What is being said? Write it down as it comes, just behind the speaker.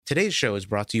Today's show is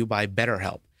brought to you by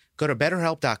BetterHelp. Go to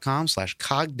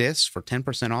betterhelp.com/cogdis for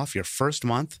 10% off your first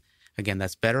month. Again,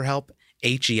 that's BetterHelp,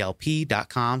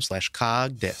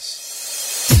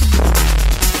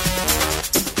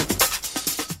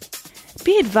 HELP.com/cogdis.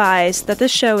 Be advised that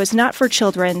this show is not for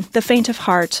children, the faint of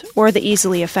heart, or the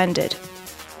easily offended.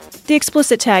 The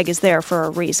explicit tag is there for a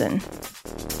reason.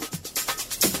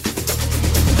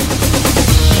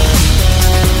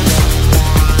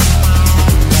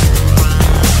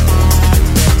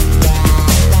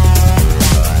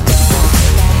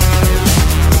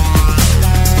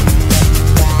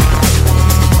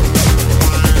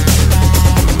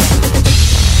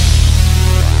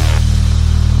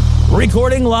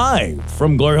 Recording live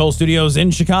from Glory Hole Studios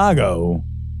in Chicago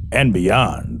and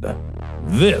beyond.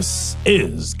 This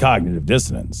is Cognitive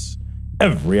Dissonance.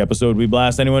 Every episode we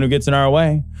blast anyone who gets in our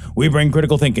way. We bring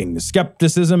critical thinking,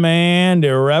 skepticism, and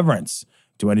irreverence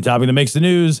to any topic that makes the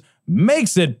news,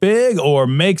 makes it big, or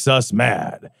makes us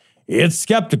mad. It's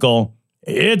skeptical,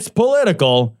 it's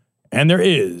political, and there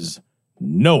is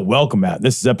no welcome mat.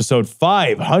 This is episode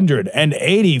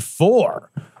 584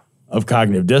 of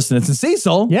Cognitive Dissonance. And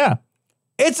Cecil, Yeah.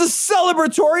 it's a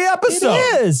celebratory episode.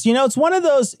 It is. You know, it's one of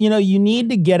those, you need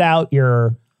to get out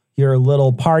your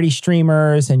little party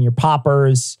streamers and your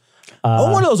poppers.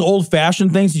 One of those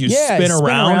old-fashioned things you spin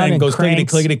around and goes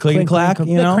clickety clack.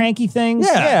 You know? The cranky things.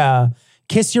 Yeah.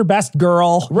 Kiss your best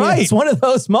girl. Right. It's one of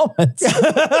those moments.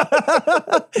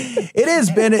 It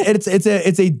is, Ben.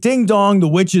 It's a ding dong, the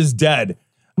witch is dead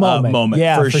moment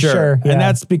Yeah, for sure. Yeah. And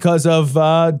that's because of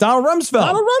Donald Rumsfeld.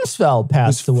 Donald Rumsfeld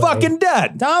passed away. Fucking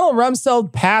dead. Donald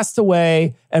Rumsfeld passed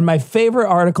away, and my favorite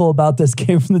article about this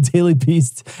came from the Daily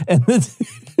Beast. And it's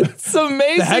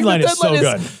amazing. The headline is so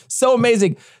good. So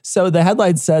amazing. So the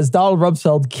headline says, Donald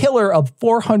Rumsfeld, killer of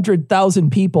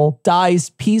 400,000 people, dies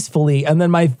peacefully. And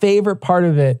then my favorite part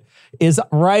of it is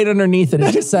right underneath it.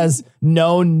 It just says,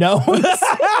 no knowns.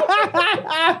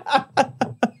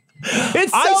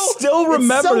 I still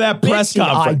remember that press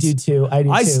conference. I do too.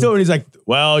 And he's like,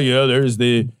 well, there's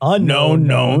the known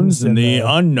knowns and the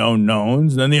unknown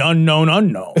knowns and then the unknown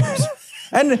unknowns.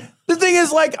 And the thing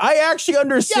is, like, I actually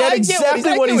understand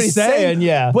exactly what he's saying.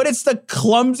 Yeah. But it's the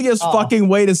clumsiest fucking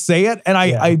way to say it. And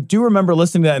I do remember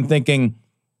listening to that and thinking,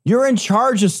 you're in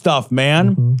charge of stuff,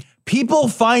 man. Mm-hmm. People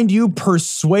find you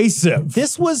persuasive.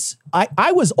 This was,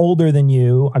 I was older than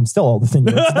you. I'm still older than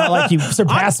you. It's not like you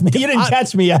surpassed me. You didn't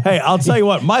catch me yet. Hey, I'll tell you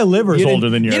what, my liver's older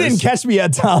than yours. You didn't catch me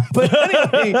yet, Tom. But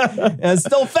anyway,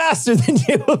 still faster than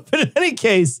you. But in any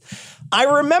case, I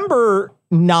remember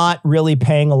not really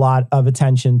paying a lot of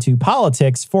attention to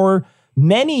politics for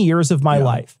many years of my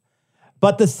life.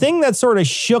 But the thing that sort of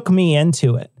shook me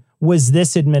into it was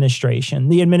this administration,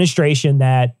 the administration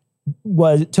that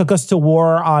took us to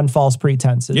war on false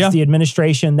pretenses. Yeah. The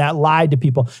administration that lied to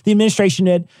people. The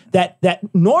administration that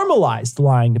normalized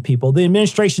lying to people. The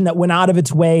administration that went out of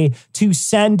its way to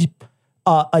send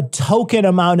a token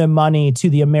amount of money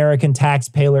to the American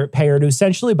taxpayer to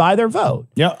essentially buy their vote.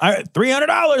 Yeah,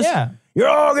 $300. Yeah. You're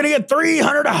all going to get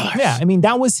 $300. Yeah, I mean,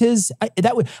 that was his,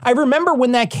 I remember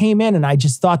when that came in and I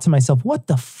just thought to myself, what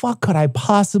the fuck could I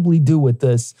possibly do with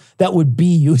this that would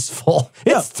be useful?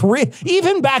 It's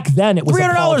even back then it was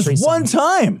 $300 one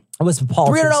time. It was Paul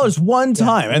 $300 one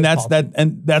time. And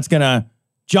that's going to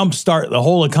jumpstart the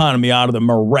whole economy out of the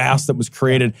morass that was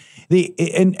created.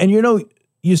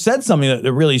 You said something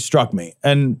that really struck me.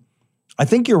 And I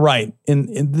think you're right.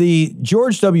 In the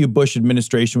George W. Bush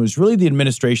administration was really the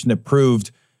administration that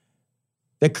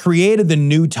created the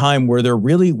new time where there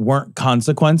really weren't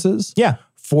consequences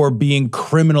for being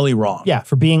criminally wrong. Yeah,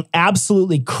 for being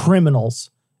absolutely criminals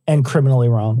and criminally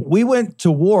wrong. We went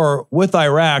to war with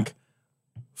Iraq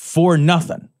for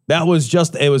nothing. It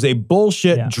was a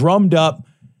bullshit, drummed up,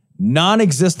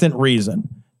 non-existent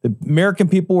reason. The American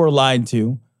people were lied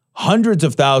to. Hundreds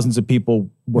of thousands of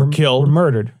people were killed. Were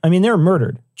murdered. I mean, they were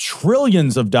murdered.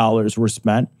 Trillions of dollars were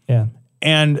spent. Yeah.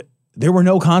 And there were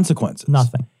no consequences.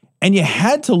 Nothing. And you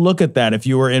had to look at that if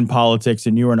you were in politics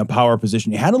and you were in a power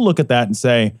position. You had to look at that and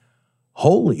say,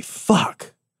 holy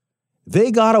fuck.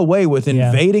 They got away with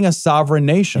invading a sovereign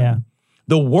nation. Yeah.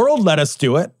 The world let us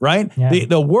do it, right? Yeah.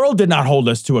 The world did not hold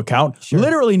us to account. Sure.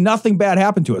 Literally nothing bad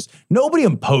happened to us. Nobody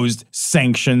imposed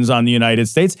sanctions on the United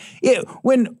States.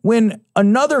 When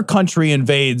another country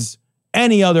invades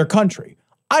any other country,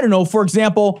 I don't know, for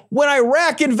example, when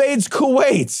Iraq invades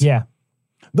Kuwait,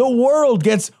 the world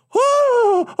gets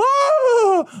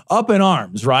up in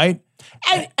arms, right?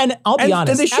 And I'll be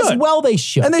honest, they should. as well they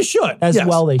should. And they should. As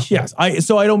well they should. Yes.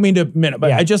 So I don't mean to minute,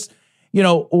 but I just,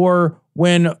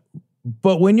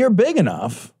 But when you're big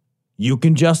enough, you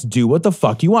can just do what the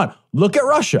fuck you want. Look at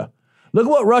Russia. Look at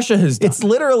what Russia has done. It's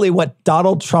literally what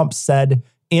Donald Trump said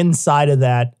inside of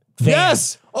that van.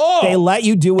 Yes. Oh. They let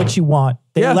you do what you want.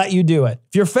 They let you do it.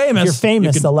 If you're famous,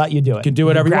 they'll let you do it. You can do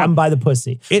whatever you grab want. them by the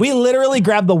pussy. We literally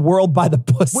grabbed the world by the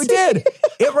pussy. We did.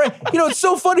 It's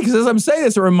so funny because as I'm saying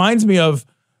this, it reminds me of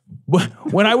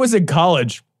when I was in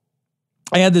college.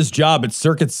 I had this job at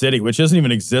Circuit City, which doesn't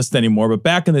even exist anymore. But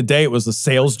back in the day, it was a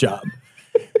sales job.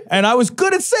 And I was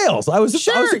good at sales. I was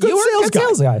a good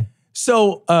sales guy.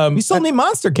 So you sold me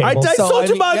Monster Cable. I sold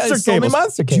you Monster Cable.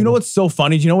 Do you know what's so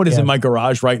funny? Do you know what is in my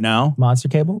garage right now? Monster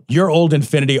Cable? Your old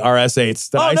Infinity RS8s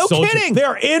that I sold. Kidding. You.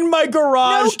 They're in my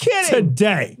garage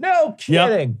today. No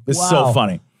kidding. Yep. It's so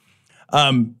funny.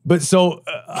 But so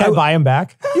can I buy them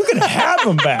back? You can have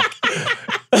them back.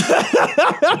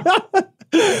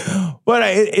 But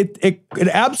it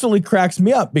absolutely cracks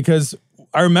me up because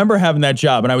I remember having that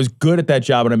job and I was good at that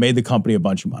job and I made the company a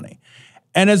bunch of money.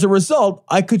 And as a result,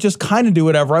 I could just kind of do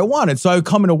whatever I wanted. So I would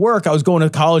come into work. I was going to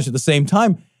college at the same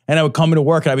time and I would come into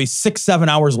work and I'd be 6-7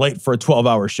 hours late for a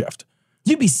 12-hour shift.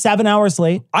 You'd be 7 hours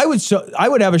late? I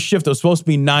would have a shift that was supposed to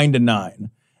be 9 to 9.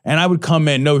 And I would come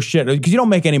in, no shit, because you don't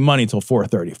make any money until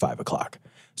 4:30, 5 o'clock.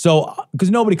 So,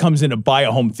 because nobody comes in to buy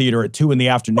a home theater at 2 in the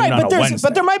afternoon on a Wednesday.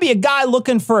 But there might be a guy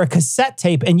looking for a cassette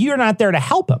tape and you're not there to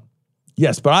help him.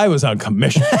 Yes, but I was on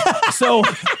commission. So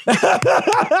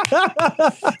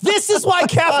this is why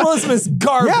capitalism is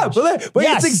garbage. Yeah, but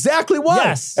it's exactly why.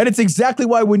 Yes. And it's exactly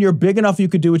why when you're big enough you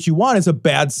could do what you want, it's a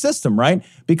bad system, right?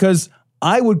 Because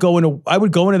I would go into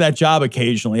that job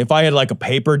occasionally. If I had like a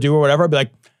paper due or whatever, I'd be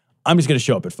like, I'm just going to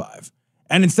show up at 5.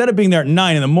 And instead of being there at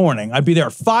 9 in the morning, I'd be there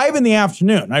at 5 in the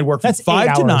afternoon. I'd work from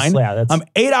 5 to 9. Yeah, I'm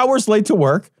 8 hours late to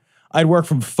work. I'd work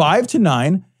from 5 to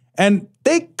 9. And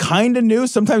they kind of knew.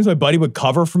 Sometimes my buddy would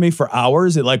cover for me for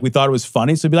hours. We thought it was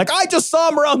funny. So he'd be like, I just saw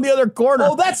him around the other corner.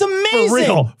 Oh, that's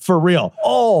amazing. For real.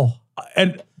 Oh.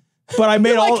 But I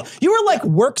made you were like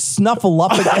work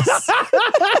snuffleupagus.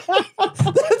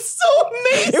 That's so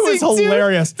amazing. It was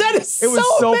hilarious. Dude. That is It was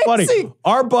so funny.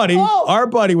 Our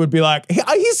buddy would be like, hey,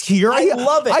 he's here. I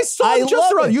love it. I saw him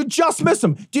just around. You just missed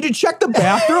him. Did you check the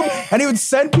bathroom? And he would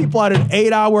send people on an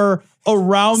 8-hour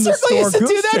around the store. Used to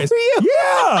do that for you.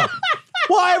 Yeah.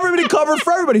 Well, everybody covered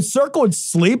for everybody. Circle would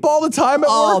sleep all the time at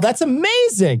work. Oh, that's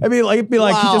amazing. I mean, it'd be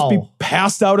like he'd just be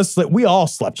passed out asleep. We all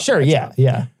slept. Sure,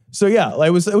 yeah. So yeah,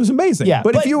 it was amazing. Yeah,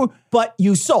 but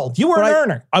you sold. You were an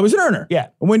earner. I was an earner. Yeah.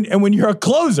 And when you're a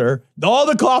closer, all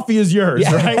the coffee is yours,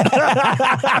 right?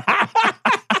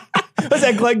 Was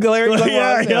that Glenn Glary?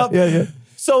 Yeah.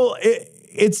 So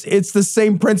it's the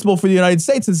same principle for the United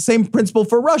States. It's the same principle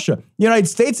for Russia. The United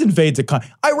States invades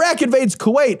Iraq invades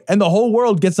Kuwait, and the whole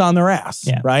world gets on their ass,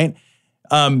 right?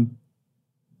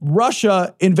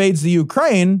 Russia invades the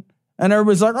Ukraine, and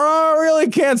everybody's like, oh, I really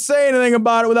can't say anything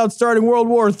about it without starting World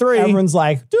War III. Everyone's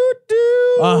like,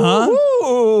 doo-doo.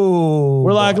 Uh-huh.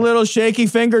 We're like, little shaky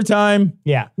finger time.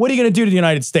 Yeah. What are you going to do to the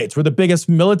United States? We're the biggest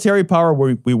military power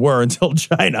we were until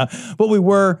China, but we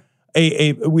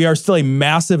are still a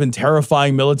massive and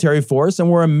terrifying military force,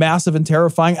 and we're a massive and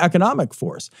terrifying economic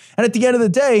force. And at the end of the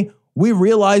day, we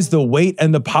realize the weight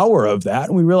and the power of that,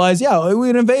 and we realize, we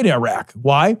would invade Iraq.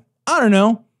 Why? I don't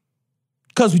know.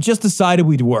 Because we just decided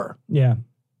we were. Yeah.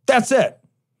 That's it.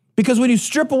 Because when you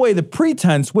strip away the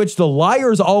pretense, which the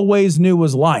liars always knew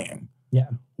was lying,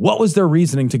 what was their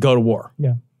reasoning to go to war?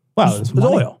 Yeah. Well, it was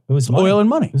oil. It was oil and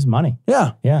money. It was money.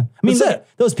 Yeah. Yeah. I mean,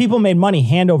 those people made money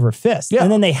hand over fist. Yeah.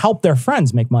 And then they helped their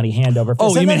friends make money hand over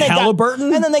fist. Oh, you mean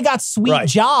Halliburton? And then they got sweet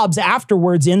jobs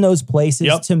afterwards in those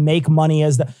places to make money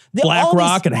as the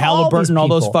BlackRock and Halliburton, all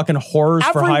those fucking horrors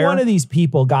for hire. Every one of these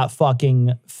people got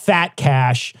fucking fat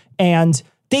cash, and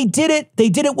they did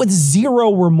it with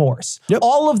zero remorse. Yep.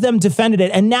 All of them defended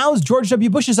it. And now George W.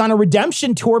 Bush is on a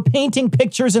redemption tour painting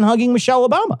pictures and hugging Michelle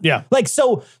Obama. Yeah.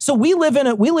 So we live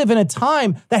in a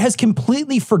time that has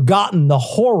completely forgotten the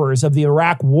horrors of the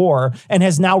Iraq war and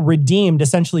has now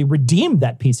essentially redeemed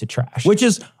that piece of trash. Which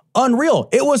is unreal.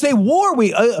 It was a war.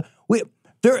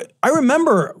 I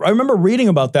remember reading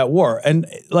about that war, and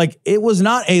it was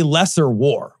not a lesser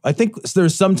war. I think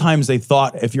there's sometimes they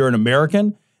thought if you're an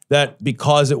American that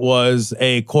because it was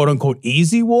a quote unquote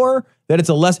easy war, that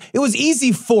it was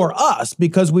easy for us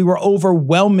because we were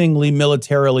overwhelmingly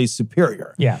militarily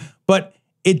superior. Yeah. But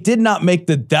it did not make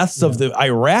the deaths of the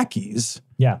Iraqis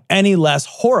any less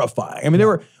horrifying. I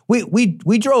mean,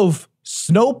 we drove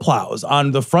snowplows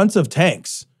on the fronts of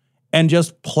tanks and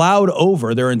just plowed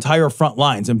over their entire front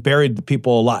lines and buried the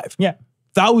people alive. Yeah.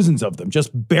 Thousands of them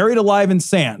just buried alive in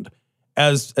sand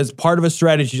as part of a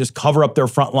strategy to just cover up their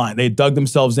front line. They dug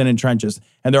themselves in trenches,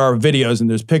 and there are videos and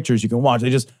there's pictures you can watch. They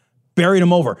just buried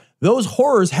them over. Those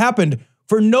horrors happened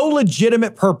for no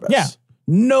legitimate purpose. Yeah.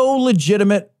 no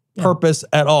legitimate purpose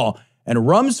at all. And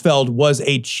Rumsfeld was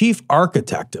a chief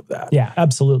architect of that. Yeah,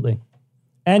 absolutely.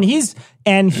 And he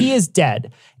is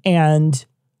dead. And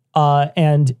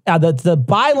the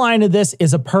byline of this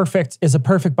is a perfect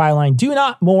byline. Do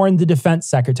not mourn the defense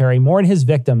secretary, mourn his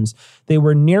victims. They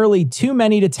were nearly too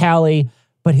many to tally,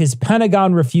 but his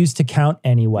Pentagon refused to count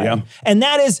anyway. Yeah.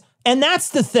 And that's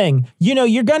the thing. You know,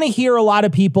 you're going to hear a lot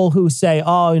of people who say,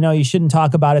 oh, you shouldn't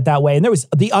talk about it that way. And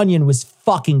The Onion was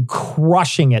fucking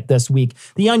crushing it this week.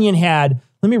 The Onion had,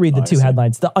 let me read the two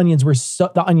headlines. The Onions were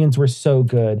so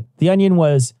good. The Onion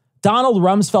was, Donald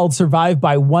Rumsfeld survived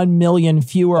by 1 million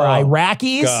fewer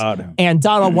Iraqis. God. And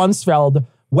Donald Rumsfeld,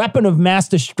 weapon of mass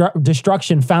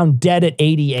destruction, found dead at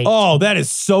 88. Oh, that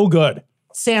is so good.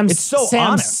 Sam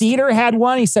honest. Cedar had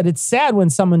one. He said, it's sad when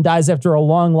someone dies after a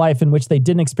long life in which they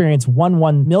didn't experience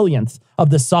 1/1,000,000th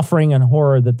of the suffering and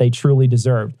horror that they truly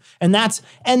deserved. And that's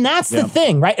the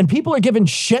thing, right? And people are giving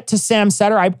shit to Sam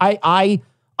Seder. I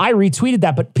retweeted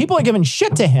that, but people are giving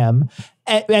shit to him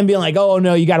and being like, oh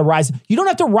no, you got to rise. You don't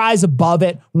have to rise above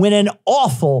it when an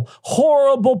awful,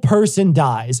 horrible person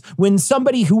dies, when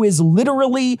somebody who is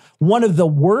literally one of the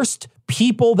worst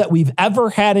people that we've ever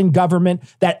had in government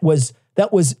that was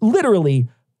literally,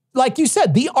 like you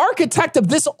said, the architect of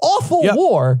this awful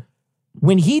war,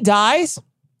 when he dies,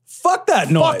 fuck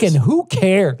that noise. Fucking who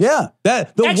cares? Yeah.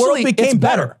 The world became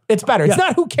better. It's better. It's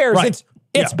not who cares. Right.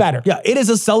 It's better. Yeah, it is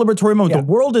a celebratory moment. Yeah. The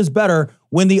world is better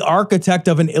when the architect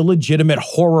of an illegitimate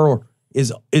horror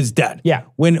is dead. Yeah.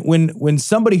 When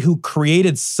somebody who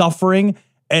created suffering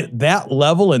at that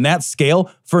level and that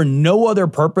scale for no other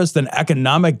purpose than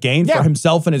economic gain for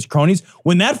himself and his cronies,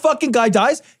 when that fucking guy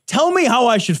dies, tell me how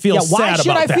I should feel sad about that.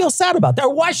 Why should I feel sad about that?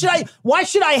 Or why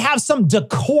should I have some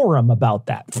decorum about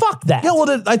that? Fuck that. Yeah,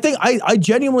 well, I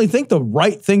genuinely think the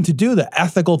right thing to do, the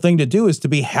ethical thing to do, is to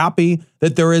be happy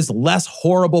that there is less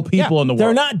horrible people in the world.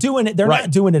 They're not doing it. They're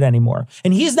not doing it anymore.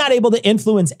 And he's not able to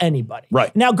influence anybody.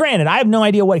 Right. Now, granted, I have no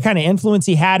idea what kind of influence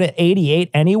he had at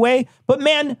 88 anyway, but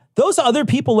man, those other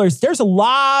people there's a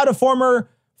lot of former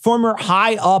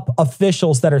high up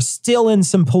officials that are still in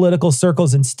some political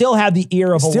circles and still have the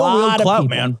ear of a lot of people.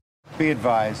 Man. Be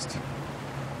advised,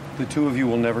 the two of you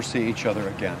will never see each other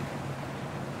again.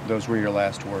 Those were your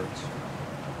last words.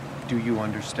 Do you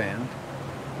understand?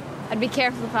 I'd be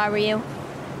careful if I were you.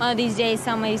 One of these days,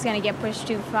 somebody's going to get pushed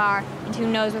too far, and who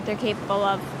knows what they're capable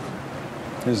of.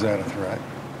 Is that a threat?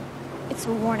 It's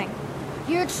a warning.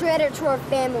 You're a traitor to our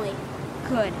family.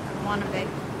 Good. I want to be.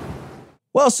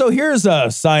 Well, so here's a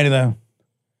sign of the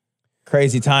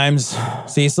crazy times,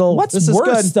 Cecil. What's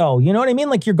worse, though? You know what I mean?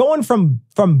 Like, you're going from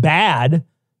bad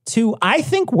to, I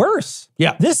think, worse.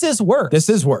 Yeah. This is worse. This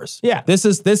is worse. Yeah. This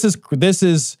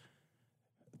is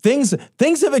things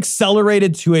have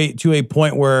accelerated to a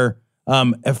point where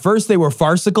at first they were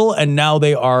farcical and now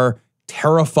they are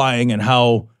terrifying and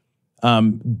how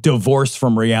divorced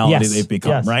from reality they've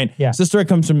become, right? Yeah. This story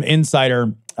comes from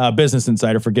Business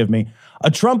Insider, forgive me. A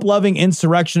Trump-loving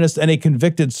insurrectionist and a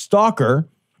convicted stalker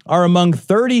are among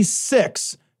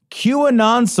 36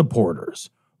 QAnon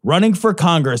supporters running for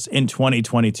Congress in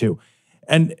 2022.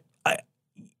 And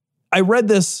I read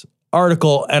this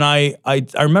article and I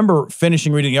remember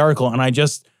finishing reading the article and I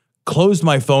just closed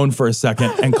my phone for a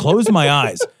second and closed my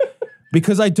eyes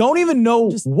because I don't even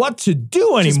know what to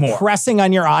do anymore. Just pressing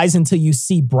on your eyes until you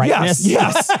see brightness.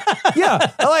 Yes.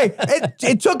 Yeah. Like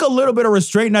it took a little bit of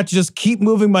restraint not to just keep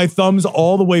moving my thumbs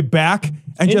all the way back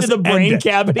and into just the brain end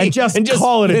cavity and just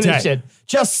call it a finish day. it.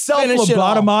 Just finish it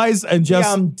all. self-lobotomize and just.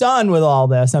 Yeah, I'm done with all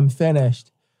this. I'm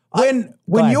finished. When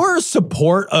ahead. you're in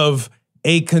support of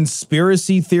a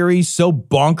conspiracy theory so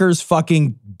bonkers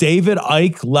fucking David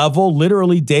Icke level,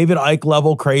 literally David Icke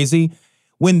level crazy,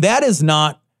 when that is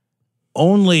not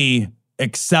only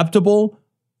acceptable,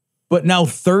 but now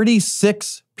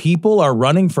 36 people are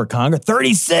running for Congress.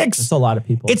 36! It's a lot of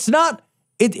people. It's not,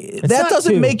 It's that not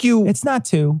doesn't two. make you. It's not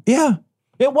two. Yeah.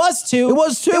 It was two. It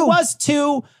was two. It was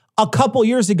two a couple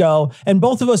years ago, and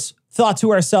both of us thought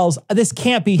to ourselves, this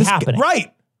can't be happening.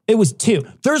 Right. It was two.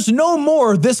 There's no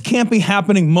more this can't be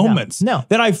happening moments. No.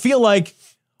 That I feel like,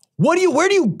 where do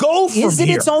you go from Is it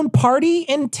here? its own party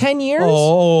in 10 years?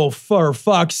 Oh, for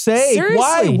fuck's sake. Seriously,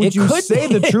 Why would it you could say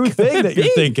be. the true It thing could that you're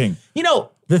be. thinking? You know,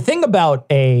 the thing about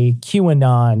a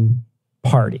QAnon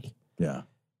party, Yeah.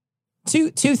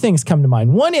 two things come to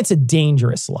mind. One, it's a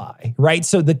dangerous lie, right?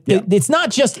 So it's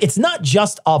not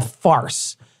just a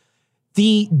farce.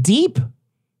 The deep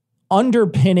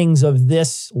underpinnings of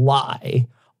this lie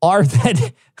are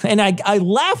that, and I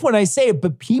laugh when I say it,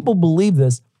 but people believe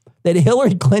this, that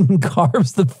Hillary Clinton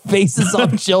carves the faces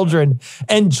of children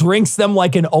and drinks them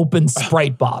like an open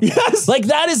Sprite bottle. Yes. Like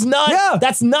that is not,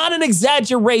 that's not an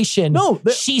exaggeration. No.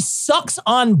 She sucks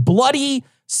on bloody,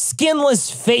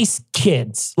 skinless face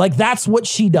kids. Like that's what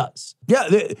she does. Yeah,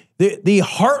 the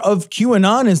heart of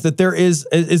QAnon is that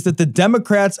is that the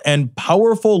Democrats and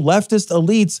powerful leftist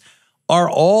elites are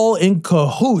all in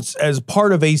cahoots as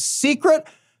part of a secret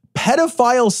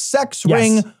pedophile sex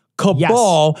ring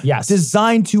cabal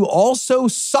designed to also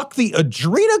suck the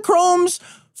adrenochromes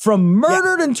from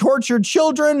murdered and tortured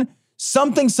children.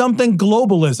 Something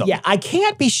globalism. Yeah, I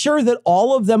can't be sure that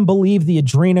all of them believe the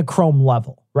adrenochrome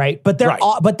level, right? But they're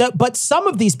all, but some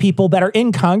of these people that are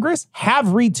in Congress have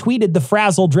retweeted the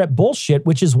Frazzle Drip bullshit,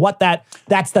 which is what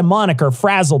that's the moniker,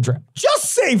 Frazzle Drip.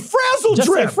 Just say Frazzle Just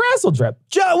Drip. say Frazzle Drip.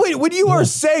 Wait, when you are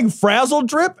saying Frazzle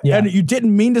Drip and you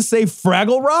didn't mean to say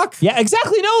Fraggle Rock? Yeah,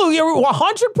 exactly. No, you're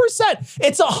 100%.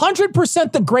 It's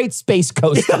 100% the Great Space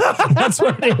Coaster. That's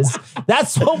what it is.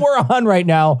 That's what we're on right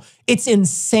now. It's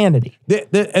insanity.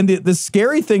 The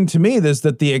scary thing to me is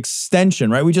that the extension,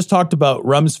 right? We just talked about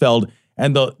Rumsfeld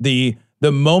and the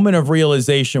moment of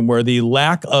realization where the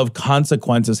lack of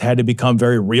consequences had to become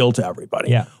very real to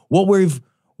everybody. Yeah.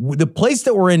 The place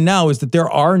that we're in now is that there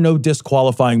are no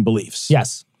disqualifying beliefs.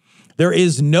 Yes. There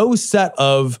is no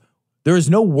worldview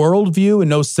and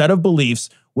no set of beliefs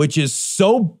which is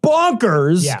so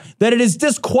bonkers that it is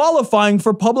disqualifying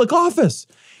for public office.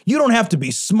 You don't have to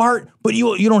be smart, but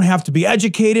you don't have to be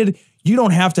educated. You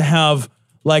don't have to have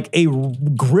like a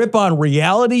grip on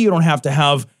reality. You don't have to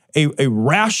have a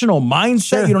rational mindset.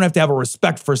 Sure. You don't have to have a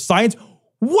respect for science.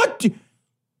 You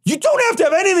don't have to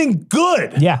have anything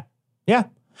good. Yeah. Yeah.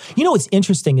 You know what's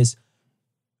interesting is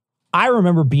I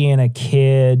remember being a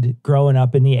kid growing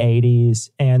up in the 80s,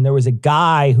 and there was a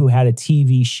guy who had a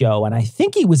TV show, and I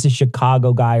think he was a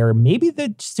Chicago guy, or maybe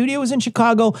the studio was in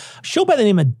Chicago, a show by the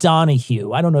name of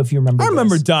Donahue. I don't know if you remember I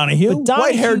remember this. Donahue.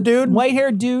 White-haired dude.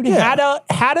 White-haired dude. Had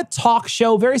a talk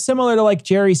show very similar to like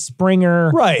Jerry Springer.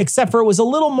 Right. Except for it was a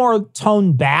little more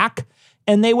toned back.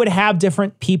 And they would have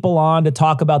different people on to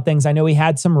talk about things. I know he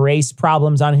had some race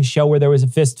problems on his show where there was a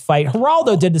fist fight.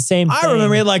 Geraldo did the same thing. I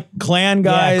remember he had like Klan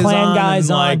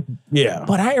guys on. Yeah.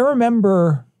 But I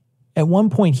remember at one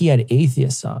point he had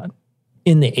atheists on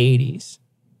in the 80s.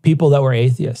 People that were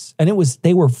atheists. And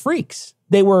they were freaks.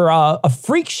 They were a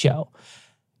freak show.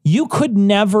 You could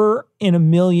never in a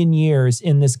million years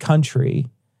in this country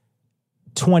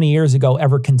 20 years ago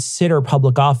ever consider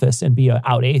public office and be an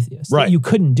out atheist. Right. You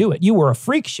couldn't do it. You were a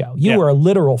freak show. You were a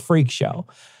literal freak show.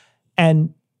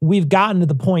 And we've gotten to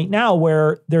the point now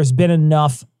where there's been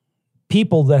enough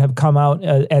people that have come out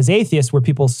as atheists where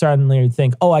people suddenly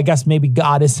think, oh, I guess maybe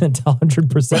God isn't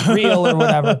 100% real or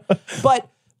whatever.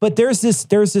 But there's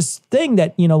this thing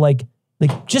that, you know, like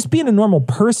just being a normal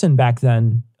person back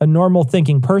then, a normal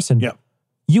thinking person,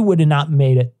 you would have not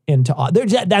made it into,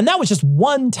 and that was just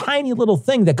one tiny little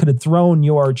thing that could have thrown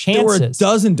your chances. There were a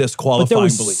dozen disqualifying but there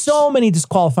was beliefs. so many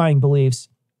disqualifying beliefs.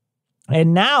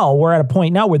 And now we're at a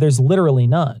point now where there's literally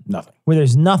none. Nothing. Where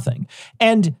there's nothing.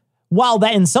 And while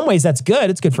that in some ways that's good,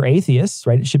 it's good for atheists,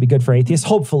 right? It should be good for atheists.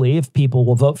 Hopefully, if people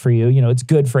will vote for you, you know, it's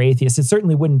good for atheists. It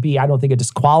certainly wouldn't be, I don't think, a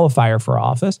disqualifier for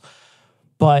office.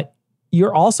 But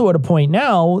you're also at a point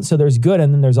now, so there's good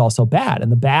and then there's also bad.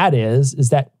 And the bad is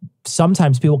that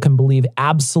sometimes people can believe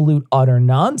absolute utter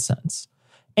nonsense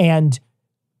and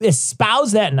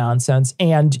espouse that nonsense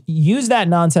and use that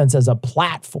nonsense as a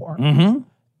platform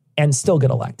and still get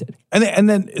elected. And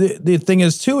then the thing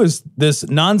is too, is this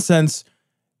nonsense,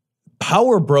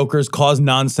 power brokers cause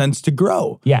nonsense to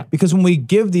grow. Yeah. Because when we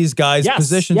give these guys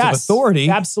positions of authority,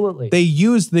 absolutely, they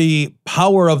use the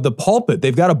power of the pulpit.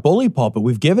 They've got a bully pulpit.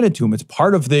 We've given it to them. It's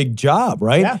part of the job,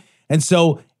 right? Yeah. And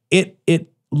so it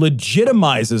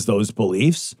legitimizes those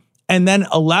beliefs and then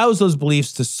allows those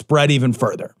beliefs to spread even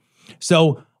further.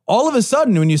 So all of a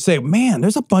sudden, when you say, man,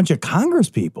 there's a bunch of Congress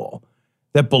people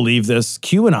that believe this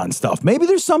QAnon stuff, maybe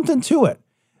there's something to it.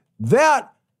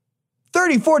 That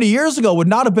 30, 40 years ago would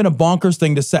not have been a bonkers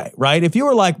thing to say, right? If you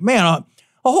were like, man, a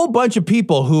whole bunch of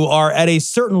people who are at a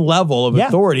certain level of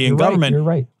authority in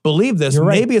government believe this,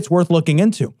 maybe it's worth looking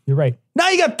into. You're right. Now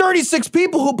you got 36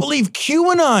 people who believe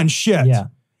QAnon shit. Yeah.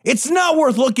 It's not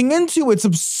worth looking into. It's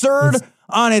absurd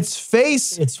on its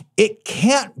face. It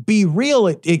can't be real.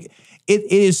 It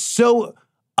is so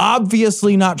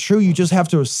obviously not true. You just have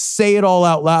to say it all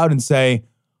out loud and say,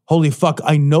 holy fuck,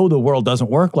 I know the world doesn't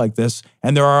work like this.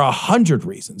 And there are 100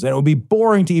 reasons. And it would be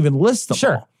boring to even list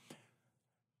them all.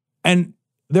 And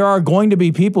there are going to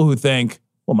be people who think,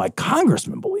 well, my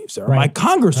congressman believes it, or my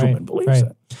congresswoman believes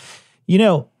it. You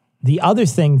know, the other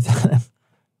thing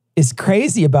is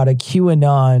crazy about a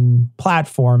QAnon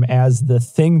platform as the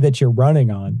thing that you're running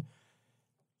on.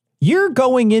 You're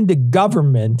going into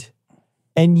government,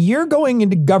 and you're going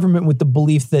into government with the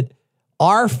belief that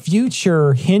our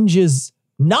future hinges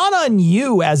not on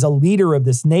you as a leader of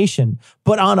this nation,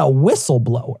 but on a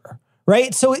whistleblower,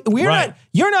 right? So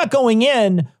you're not going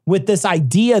in with this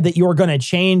idea that you're going to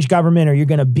change government, or you're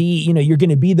going to be, you're going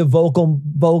to be the vocal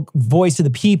voice of the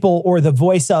people, or the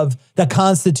voice of the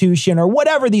Constitution, or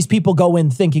whatever these people go in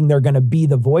thinking they're going to be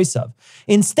the voice of.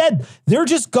 Instead, they're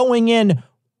just going in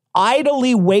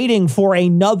idly waiting for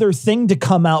another thing to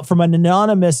come out from an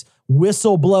anonymous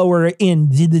whistleblower in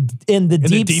the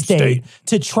deep state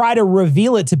to try to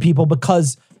reveal it to people,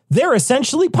 because they're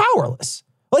essentially powerless.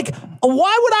 Like,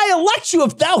 why would I elect you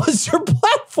if that was your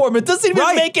platform? It doesn't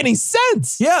even make any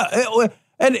sense. Yeah.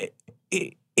 And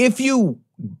if you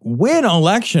win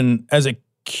election as a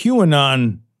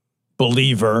QAnon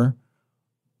believer,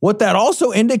 what that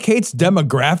also indicates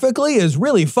demographically is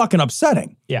really fucking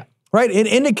upsetting. Yeah. Right? It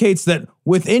indicates that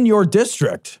within your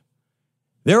district,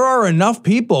 there are enough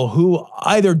people who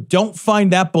either don't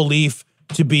find that belief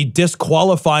to be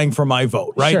disqualifying for my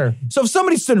vote, right? Sure. So if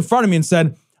somebody stood in front of me and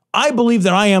said, I believe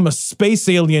that I am a space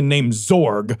alien named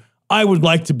Zorg, I would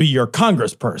like to be your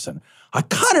congressperson. I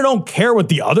kind of don't care what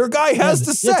the other guy has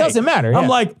to say. It doesn't matter. I'm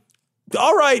like,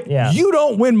 all right, you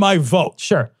don't win my vote.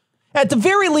 Sure. At the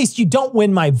very least, you don't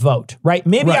win my vote, right?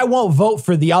 Maybe I won't vote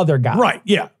for the other guy. Right,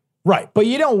 yeah, right. But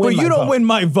you don't win my vote. But you don't win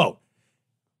my vote.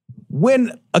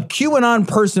 When a QAnon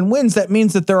person wins, that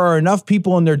means that there are enough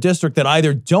people in their district that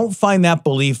either don't find that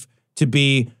belief to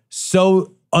be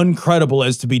so uncredible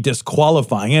as to be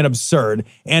disqualifying and absurd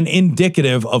and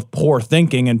indicative of poor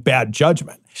thinking and bad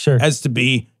judgment, as to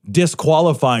be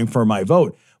disqualifying for my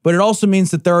vote. But it also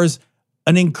means that there is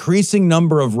an increasing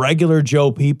number of regular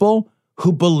Joe people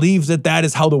who believe that that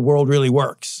is how the world really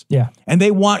works. Yeah. And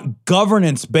they want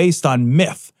governance based on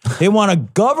myth. They want a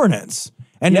governance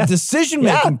and a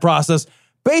decision-making process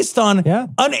based on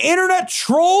an internet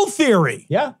troll theory.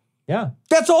 Yeah, yeah.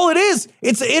 That's all it is.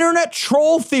 It's internet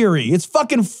troll theory. It's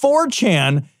fucking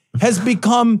 4chan has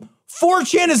become...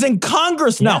 4chan is in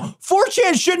Congress now.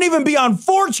 4chan shouldn't even be on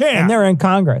 4chan. And they're in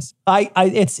Congress.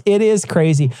 It is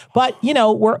crazy. But, you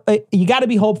got to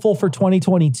be hopeful for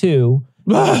 2022.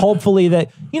 Hopefully that,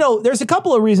 there's a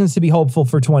couple of reasons to be hopeful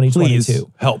for 2022. Please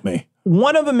help me.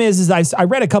 One of them is I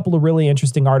read a couple of really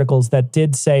interesting articles that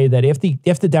did say that if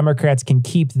the Democrats can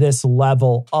keep this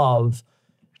level of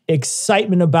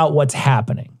excitement about what's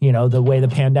happening, the way the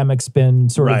pandemic's been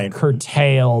sort of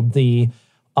curtailed, the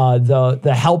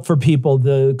help for people,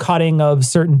 the cutting of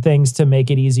certain things to make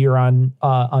it easier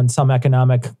on some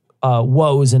economic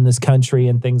woes in this country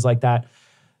and things like that.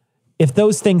 If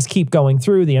those things keep going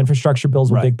through, the infrastructure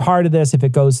bill's a big part of this. If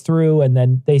it goes through and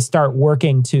then they start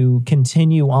working to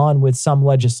continue on with some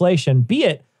legislation, be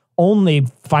it only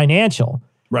financial,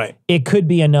 it could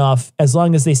be enough. As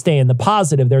long as they stay in the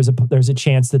positive, there's a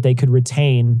chance that they could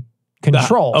retain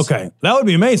controls. That would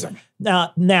be amazing.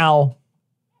 Now,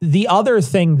 the other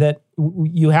thing that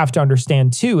you have to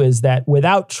understand too is that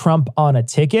without Trump on a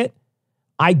ticket,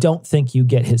 I don't think you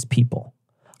get his people.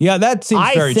 Yeah, that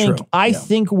seems very true. I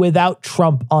think without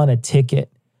Trump on a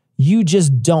ticket, you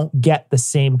just don't get the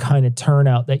same kind of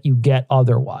turnout that you get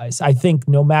otherwise. I think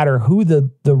no matter who the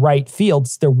right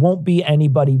fields, there won't be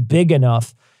anybody big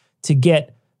enough to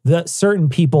get the certain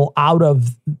people out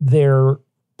of their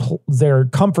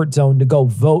comfort zone to go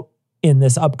vote in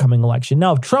this upcoming election.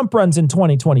 Now, if Trump runs in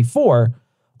 2024,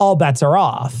 all bets are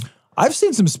off. I've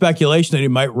seen some speculation that he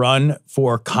might run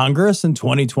for Congress in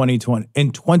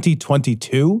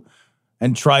 2022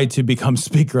 and try to become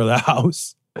Speaker of the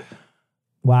House.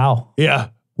 Wow. Yeah.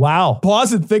 Wow.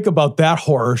 Pause and think about that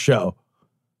horror show.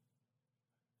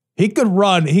 He could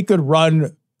run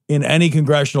in any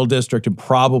congressional district and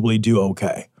probably do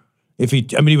okay. He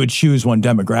would choose one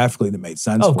demographically that made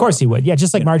sense. Oh, of course he would. Yeah,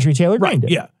 just like Marjorie Taylor Greene did.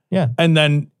 Yeah. Yeah. And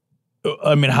then,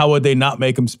 how would they not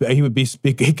make him he could be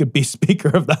Speaker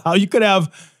of the House. You could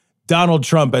have Donald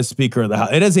Trump as Speaker of the House.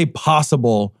 It is a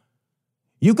possible,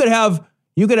 you could have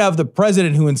the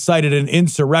president who incited an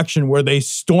insurrection where they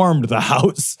stormed the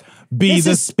House be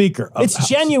the Speaker of the House. It's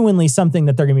genuinely something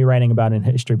that they're going to be writing about in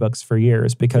history books for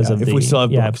years because of if we still have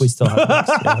books. if we still have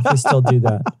books. If we still do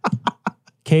that.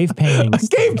 Cave paintings.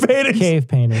 Cave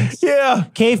paintings. Yeah.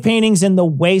 Cave paintings in the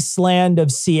wasteland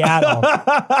of Seattle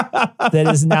that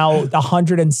is now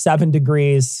 107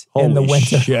 degrees in the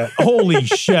winter. Holy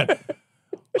shit.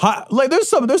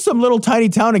 There's some little tiny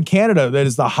town in Canada that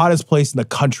is the hottest place in the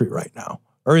country right now,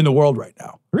 or in the world right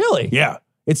now. Really? Yeah.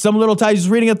 It's some little town. Just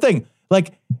reading a thing.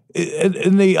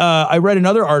 in the I read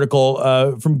another article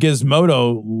from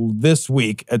Gizmodo this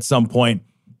week at some point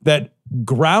that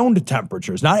ground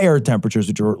temperatures, not air temperatures,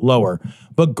 which are lower,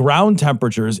 but ground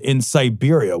temperatures in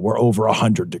Siberia were over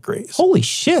 100 degrees. Holy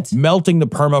shit. Melting the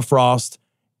permafrost,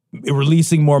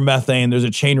 releasing more methane. There's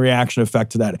a chain reaction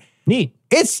effect to that. Neat.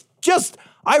 It's just,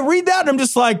 I read that and I'm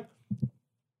just like,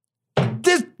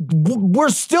 we're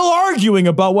still arguing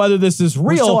about whether this is real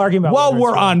We're still arguing about while whether we're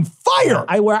it's on fire.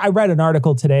 I read an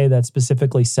article today that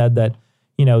specifically said that,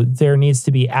 you know, there needs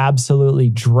to be absolutely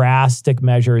drastic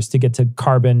measures to get to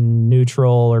carbon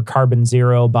neutral or carbon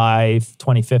zero by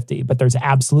 2050. But there's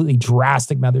absolutely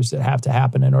drastic measures that have to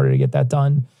happen in order to get that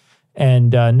done.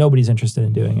 And nobody's interested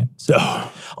in doing it. So,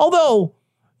 although,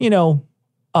 you know,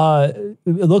 it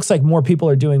looks like more people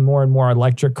are doing more and more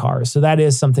electric cars. So that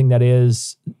is something that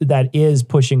is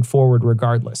pushing forward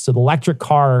regardless. So the electric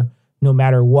car, no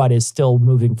matter what, is still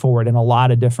moving forward in a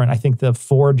lot of different. I think the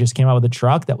Ford just came out with a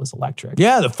truck that was electric.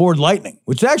 Yeah, the Ford Lightning,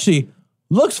 which actually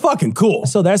looks fucking cool.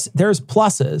 So there's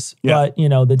pluses, Yeah. but you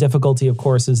know the difficulty, of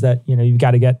course, is that you know you've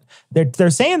got to get. They're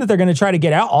saying that they're going to try to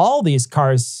get out all these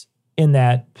cars in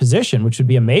that position, which would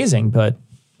be amazing. But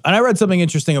And I read something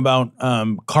interesting about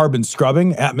carbon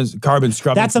scrubbing, carbon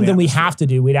scrubbing. that's something we have to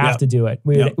do. We'd have to do it.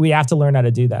 We have to learn how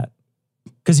to do that.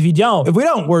 Because if you don't, If we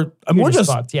don't, we're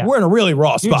just fucked, yeah. we're in a really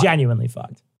raw you're spot. genuinely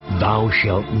fucked. Thou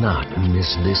shalt not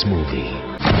miss this movie.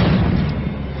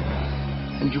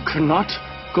 And you cannot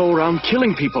go around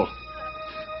killing people.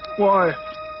 Why?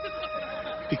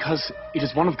 Because it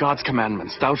is one of God's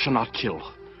commandments. Thou shalt not kill.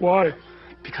 Why?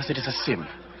 Because it is a sin.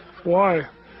 Why?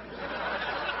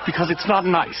 Because it's not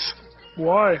nice.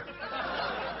 Why?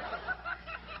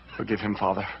 Forgive him,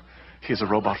 Father. He is a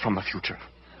robot from the future.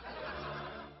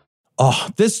 Oh,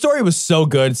 this story was so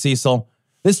good, Cecil.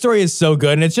 This story is so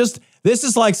good. And it's just, this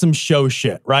is like some show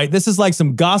shit, right? This is like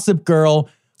some Gossip Girl.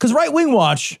 Because Right Wing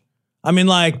Watch, I mean,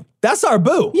 like, that's our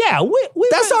boo. Yeah,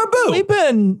 That's our boo.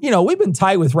 We've been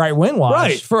tight with Right Wing Watch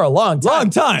Right. for a long time. Long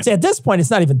time. See, at this point,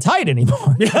 it's not even tight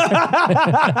anymore.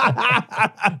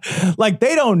 Like,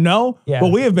 they don't know, Yeah.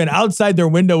 but we have been outside their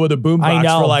window with a boombox I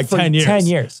know for like 10 years. 10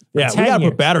 years. Yeah, For we 10 got to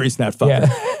years. put batteries in that fucker.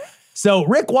 Yeah. So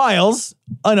Rick Wiles,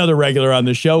 another regular on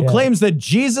the show, claims that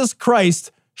Jesus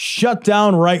Christ shut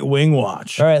down Right Wing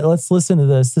Watch. All right, let's listen to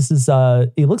this. This is,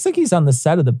 it looks like he's on the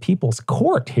set of the People's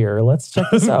Court here. Let's check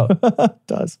this out. It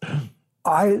does.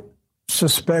 I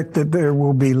suspect that there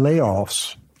will be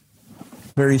layoffs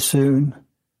very soon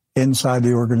inside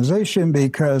the organization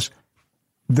because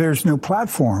there's no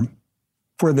platform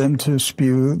for them to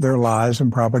spew their lies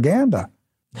and propaganda.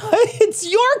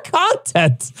 It's your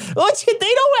content. Like, they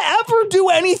don't ever do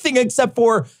anything except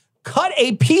for cut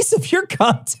a piece of your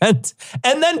content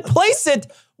and then place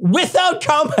it without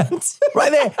comment.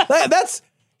 Right there.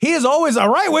 He is always, a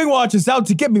Right Wing Watch is out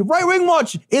to get me. Right Wing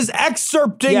Watch is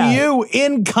excerpting you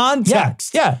in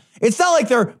context. Yeah. It's not like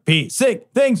they're piecing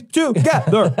things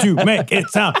together to make it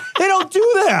sound. They don't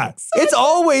do that. It's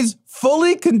always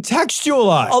fully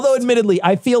contextualized. Although, admittedly,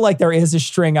 I feel like there is a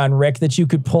string on Rick that you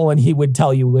could pull and he would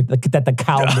tell you that the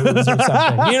cow moves or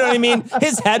something. You know what I mean?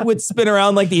 His head would spin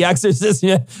around like the Exorcist.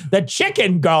 Yeah. The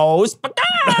chicken goes.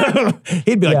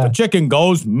 He'd be like, the chicken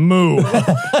goes moo.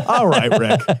 All right,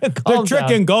 Rick. The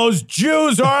chicken goes,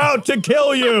 Jews are out to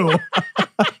kill you.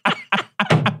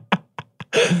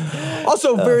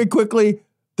 Also, very quickly,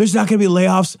 there's not going to be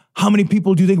layoffs. How many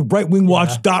people do you think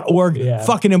rightwingwatch.org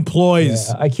fucking employs?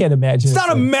 Yeah, I can't imagine. It's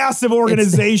not a massive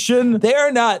organization.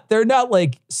 They're not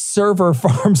like server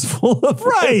farms full of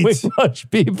Right Wing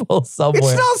Watch people somewhere.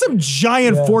 It's not some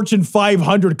giant Fortune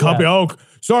 500 company. Oh,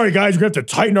 sorry, guys, we're going to have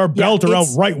to tighten our belt around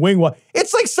Right Wing Watch.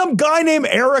 It's like some guy named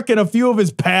Eric and a few of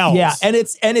his pals. Yeah, and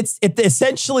it's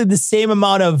essentially the same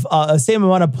amount of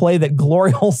play that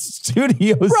Glory Hole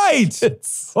Studios. Right.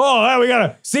 We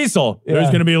got Cecil. There's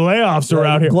going to be layoffs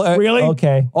around here. Really?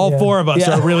 Okay. All four of us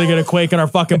are really going to quake in our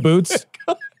fucking boots.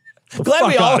 Glad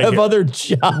we all have other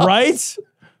jobs. Right?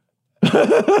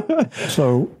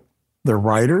 So their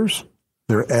writers,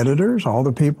 their editors, all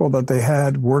the people that they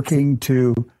had working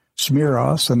to smear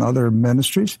us and other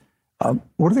ministries,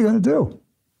 what are they going to do?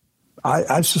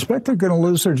 I suspect they're going to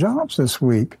lose their jobs this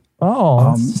week.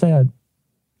 Oh, that's sad.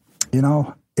 You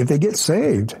know, if they get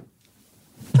saved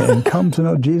and come to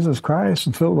know Jesus Christ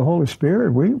and fill the Holy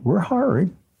Spirit, we're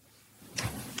hiring.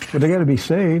 But they got to be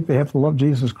saved. They have to love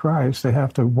Jesus Christ. They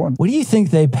have to want. What do you think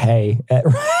they pay at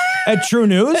True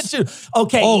News?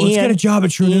 Okay. Oh, let's get a job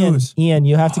at True News. Ian,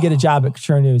 you have to get a job at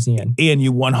True News, Ian. Ian,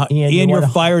 you're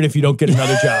fired if you don't get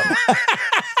another job.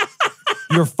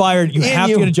 You're fired. You have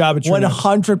to get a job at True News.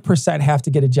 100% have to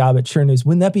get a job at True News.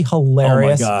 Wouldn't that be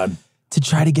hilarious? Oh my God. To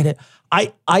try to get it.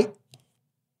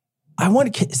 I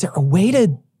wonder, is there a way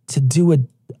to do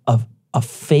a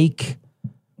fake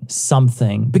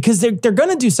something? Because they're going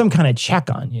to do some kind of check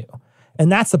on you.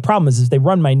 And that's the problem is if they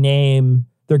run my name,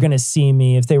 they're going to see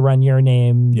me. If they run your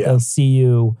name, they'll see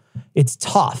you. It's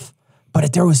tough. But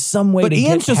if there was some way but to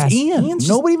Ian's get just past, Ian.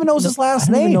 Nobody even knows his last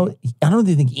name. I don't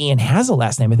even think Ian has a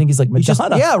last name. I think he's like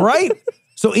Madonna. Yeah, right?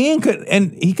 So Ian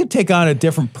could take on a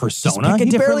different persona.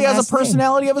 He barely has a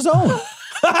personality of his own. So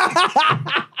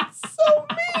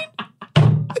mean.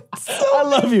 I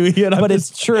love you, Ian. But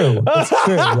it's true. It's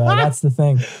true. That's the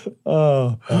thing.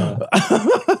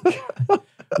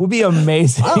 It would be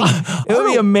amazing. It would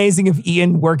be amazing if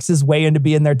Ian works his way into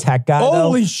being their tech guy.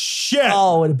 Holy shit.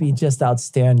 Oh, it'd be just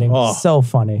outstanding. So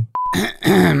funny.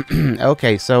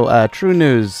 Okay, so True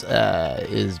News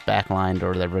is backlined,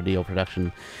 or their video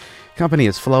production company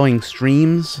is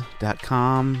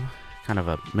flowingstreams.com. Kind of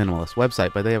a minimalist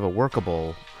website, but they have a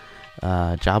workable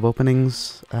job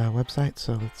openings website,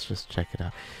 so let's just check it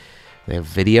out. They have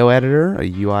video editor, a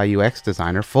UI UX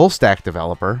designer, full stack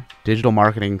developer, digital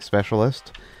marketing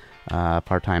specialist,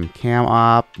 part-time cam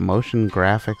op, motion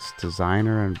graphics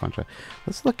designer, and a bunch of...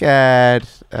 Let's look at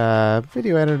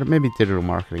video editor, maybe digital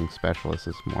marketing specialist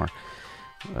is more...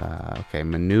 okay,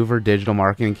 maneuver digital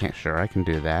marketing. Sure, I can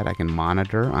do that. I can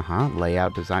monitor.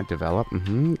 Layout, design, develop.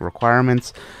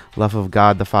 Requirements: love of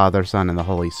God, the Father, Son, and the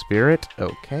Holy Spirit.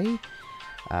 Okay.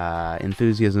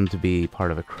 Enthusiasm to be part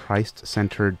of a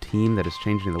Christ-centered team that is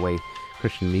changing the way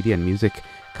Christian media and music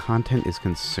content is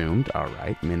consumed. All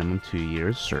right, minimum 2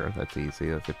 years. Sure, that's easy.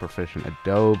 That's a proficient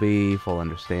Adobe, full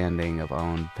understanding of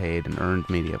owned, paid, and earned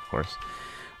media, of course.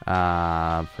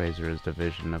 Fraser's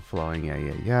division of flowing,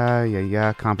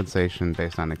 compensation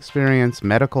based on experience,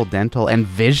 medical, dental, and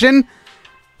vision,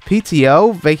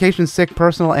 PTO, vacation, sick,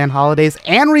 personal, and holidays,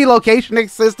 and relocation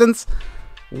assistance.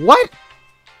 What?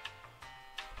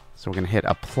 So we're going to hit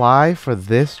apply for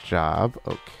this job.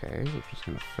 Okay, we're just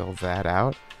going to fill that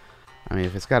out. I mean,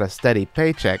 if it's got a steady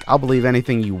paycheck, I'll believe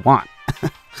anything you want.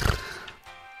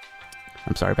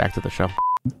 I'm sorry, back to the show.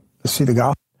 See the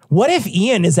gospel. What if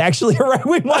Ian is actually a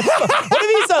right-wing What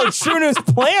if he's a True News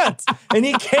plant and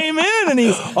he came in and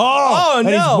he's and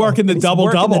he's working the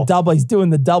double. He's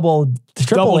doing the double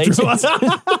triple H.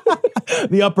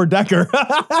 The upper decker.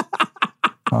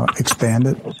 Expand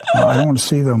it. I don't want to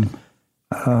see them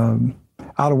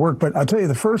out of work. But I'll tell you,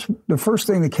 the first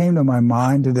thing that came to my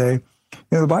mind today,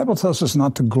 the Bible tells us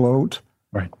not to gloat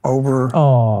over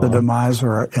the demise of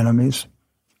our enemies.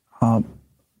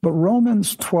 But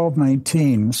Romans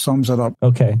 12:19 sums it up.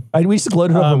 Okay. We used to gloat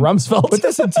over Rumsfeld. But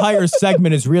this entire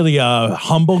segment is really a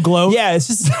humble gloat. Yeah, it's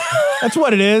just... That's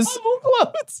what it is. Humble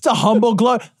gloat. It's a humble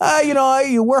gloat.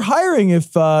 We're hiring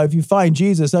if you find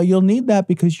Jesus. You'll need that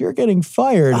because you're getting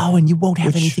fired. Oh, and you won't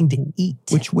have anything to eat.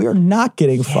 Which we're not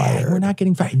getting fired. We're not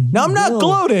getting fired. No, I'm not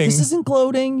gloating. This isn't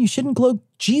gloating. You shouldn't gloat.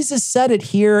 Jesus said it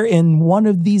here in one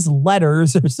of these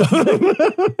letters or something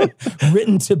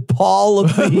written to Paul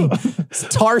of the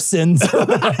Tarsans.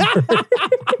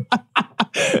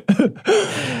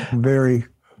 Very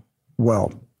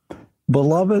well.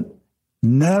 Beloved,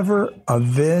 never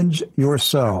avenge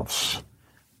yourselves,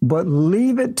 but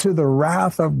leave it to the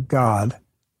wrath of God,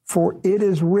 for it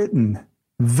is written,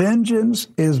 vengeance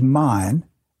is mine,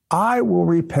 I will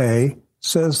repay,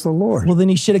 says the Lord. Well, then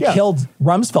he should have killed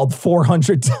Rumsfeld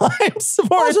 400 times,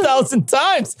 400,000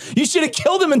 times. You should have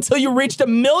killed him until you reached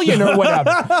 1 million or whatever.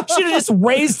 Should have just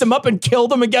raised him up and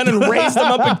killed him again and raised him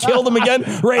up and killed him again,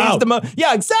 raised him up.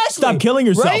 Yeah, exactly. Stop killing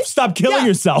yourself. Right? Stop killing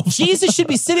yourself. Jesus should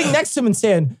be sitting next to him and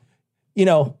saying,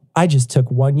 I just took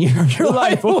 1 year of your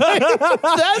life away.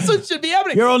 That's what should be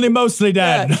happening. You're only mostly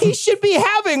dead. Yeah, he should be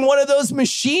having one of those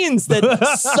machines that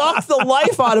suck the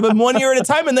life out of him 1 year at a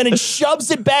time, and then it shoves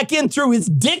it back in through his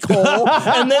dick hole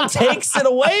and then takes it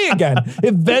away again.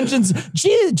 If vengeance,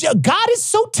 God is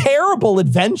so terrible at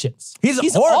vengeance.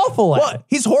 He's awful at it.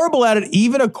 He's horrible at it,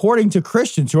 even according to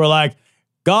Christians who are like,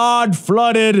 God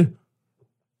flooded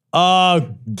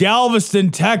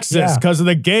Galveston, Texas, because of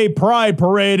the gay pride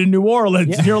parade in New Orleans.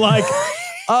 Yeah. And you're like,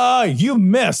 you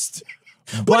missed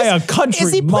by a country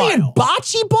Is he playing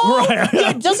bocce ball? Right.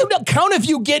 It doesn't count if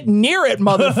you get near it,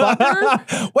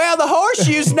 motherfucker. Well, the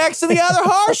horseshoe's next to the other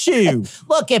horseshoe.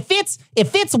 Look, if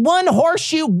it's one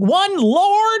horseshoe, one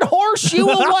Lord horseshoe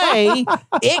away,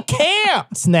 it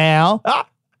counts now.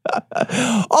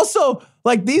 Also,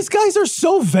 like, these guys are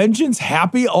so vengeance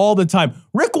happy all the time.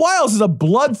 Rick Wiles is a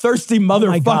bloodthirsty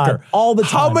motherfucker. God, all the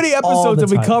time. How many episodes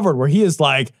have we covered where he is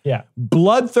like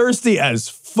bloodthirsty as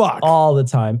fuck? All the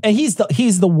time. And he's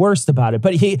the worst about it.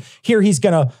 But he's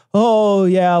gonna,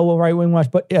 right-wing watch.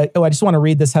 But I just want to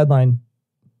read this headline.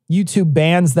 YouTube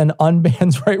bans then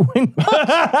unbans right wing.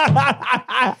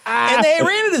 And they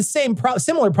ran into the same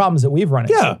similar problems that we've run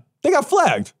into. Yeah, they got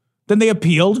flagged. Then they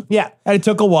appealed. Yeah. And it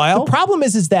took a while. The problem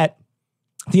is that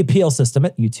the appeal system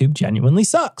at YouTube genuinely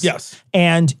sucks. Yes.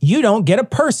 And you don't get a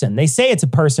person. They say it's a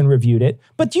person reviewed it,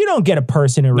 but you don't get a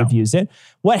person who reviews it.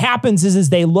 What happens is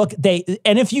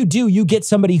and if you do, you get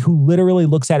somebody who literally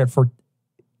looks at it for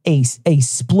a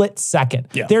split second.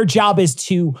 Yeah. Their job is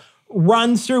to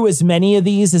run through as many of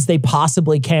these as they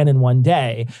possibly can in one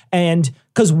day. And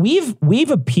because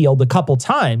we've appealed a couple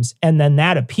times, and then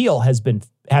that appeal has been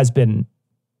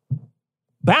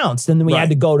bounced. And then we had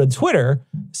to go to Twitter,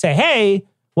 say, hey,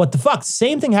 what the fuck?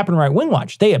 Same thing happened to Right Wing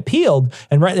Watch. They appealed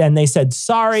and they said,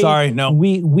 sorry, no.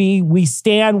 We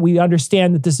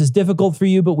understand that this is difficult for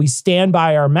you, but we stand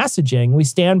by our messaging. We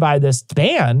stand by this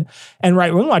ban. And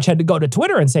Right Wing Watch had to go to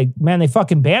Twitter and say, man, they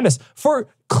fucking banned us for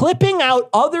clipping out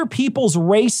other people's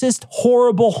racist,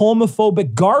 horrible,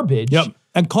 homophobic garbage. Yep.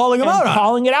 And calling them out on it.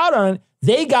 Calling it out on it.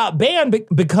 They got banned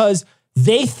because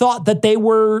they thought that they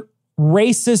were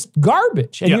racist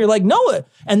garbage. And you're like, no.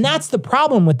 And that's the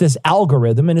problem with this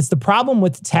algorithm. And it's the problem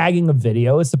with tagging a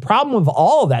video. It's the problem with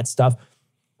all of that stuff,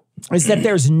 is that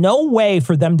there's no way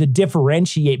for them to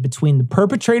differentiate between the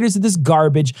perpetrators of this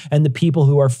garbage and the people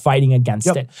who are fighting against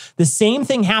it. The same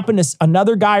thing happened to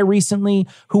another guy recently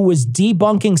who was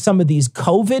debunking some of these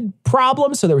COVID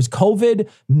problems. So there was COVID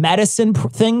medicine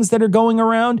things that are going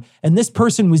around, and this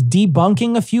person was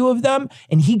debunking a few of them,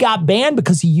 and he got banned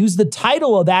because he used the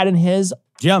title of that in his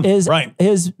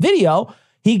video.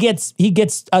 He gets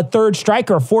a third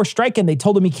strike or a fourth strike, and they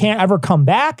told him he can't ever come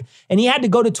back. And he had to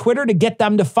go to Twitter to get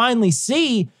them to finally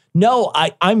see, no,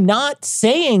 I'm not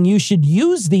saying you should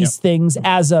use these things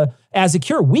as a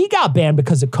cure. We got banned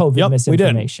because of COVID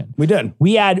misinformation. We did.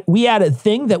 We had a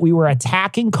thing that we were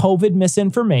attacking COVID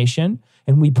misinformation,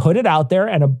 and we put it out there,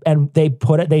 and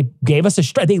they gave us a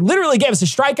strike. They literally gave us a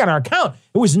strike on our account.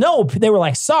 It was they were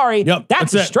like, sorry,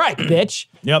 that's a strike, bitch.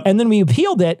 And then we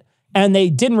appealed it. And they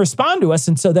didn't respond to us.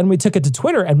 And so then we took it to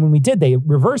Twitter. And when we did, they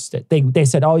reversed it. They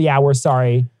said, oh, yeah, we're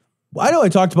sorry. Well, I know I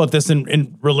talked about this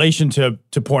in relation to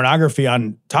pornography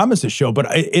on Thomas's show, but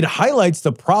it highlights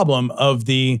the problem of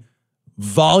the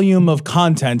volume of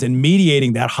content and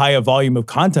mediating that high volume of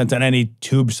content on any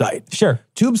tube site. Sure.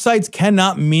 Tube sites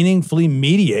cannot meaningfully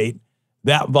mediate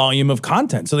that volume of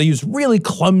content. So they use really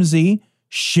clumsy,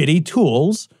 shitty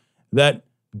tools that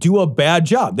do a bad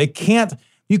job.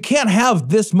 You can't have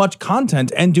this much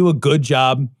content and do a good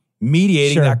job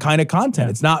mediating that kind of content.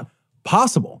 It's not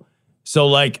possible.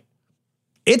 So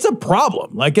it's a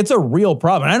problem. It's a real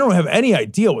problem. And I don't have any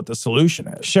idea what the solution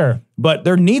is. Sure. But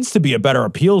there needs to be a better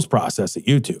appeals process at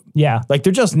YouTube. Yeah.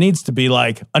 There just needs to be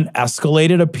an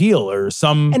escalated appeal or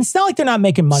some. And it's not like they're not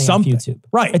making money off YouTube.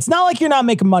 Right. It's not like you're not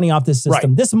making money off this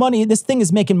system. Right. This thing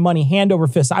is making money hand over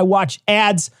fist. I watch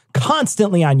ads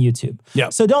constantly on YouTube.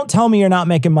 Yep. So don't tell me you're not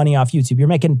making money off YouTube. You're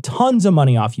making tons of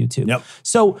money off YouTube. Yep.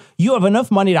 So you have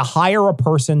enough money to hire a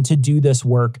person to do this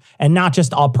work, and not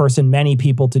just a person, many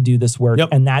people to do this work. Yep.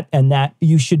 And that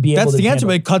you should be able to. That's the answer, handle.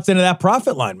 but it cuts into that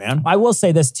profit line, man. I will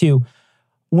say this too.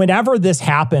 Whenever this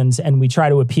happens and we try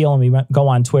to appeal and we go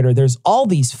on Twitter, there's all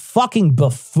these fucking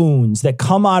buffoons that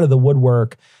come out of the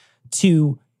woodwork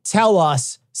to tell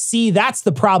us, see, that's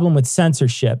the problem with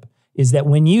censorship, is that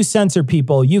when you censor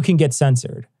people, you can get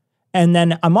censored. And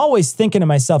then I'm always thinking to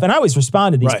myself, and I always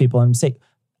respond to these people and say,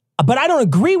 but I don't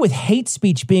agree with hate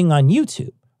speech being on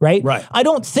YouTube. Right? I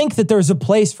don't think that there's a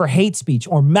place for hate speech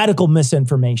or medical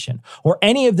misinformation or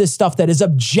any of this stuff that is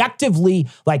objectively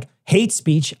hate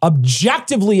speech,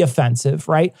 objectively offensive,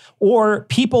 right? Or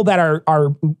people that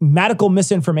are medical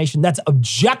misinformation that's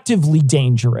objectively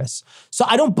dangerous. So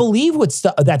I don't believe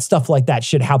that stuff like that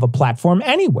should have a platform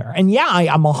anywhere. And yeah,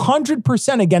 I'm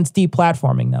 100% against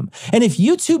deplatforming them. And if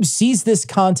YouTube sees this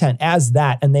content as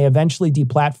that and they eventually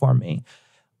deplatform me,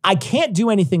 I can't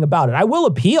do anything about it. I will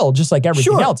appeal just like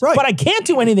everything else, but I can't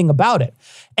do anything about it.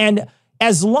 And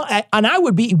I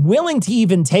would be willing to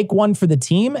even take one for the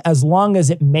team as long as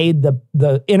it made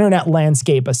the internet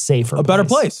landscape a safer, better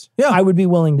place. Yeah, I would be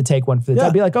willing to take one for the team.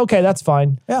 I'd be like, okay, that's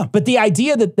fine. Yeah, but the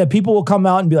idea that people will come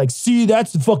out and be like, see,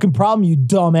 that's the fucking problem, you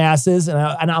dumbasses,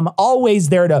 and I'm always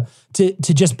there to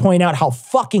just point out how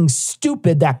fucking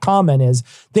stupid that comment is.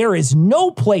 There is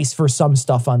no place for some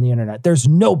stuff on the internet. There's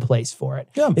no place for it.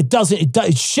 Yeah.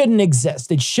 It shouldn't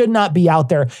exist. It should not be out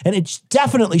there, and it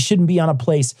definitely shouldn't be on a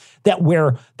place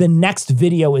where the next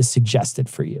video is suggested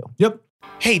for you. Yep.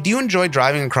 Hey, do you enjoy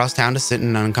driving across town to sit in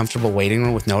an uncomfortable waiting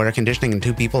room with no air conditioning and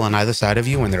two people on either side of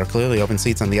you when there are clearly open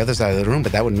seats on the other side of the room,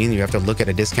 but that would mean you have to look at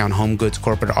a discount home goods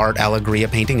corporate art Allegria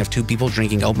painting of two people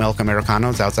drinking oat milk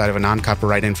Americanos outside of a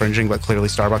non-copyright infringing but clearly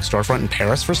Starbucks storefront in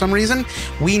Paris for some reason?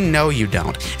 We know you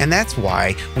don't, and that's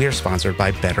why we are sponsored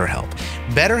by BetterHelp.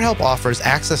 BetterHelp offers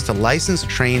access to licensed,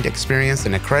 trained, experienced,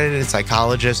 and accredited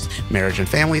psychologists, marriage and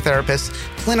family therapists,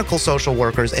 clinical social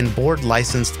workers, and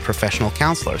board-licensed professional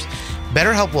counselors.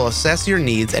 BetterHelp will assess your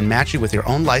needs and match you with your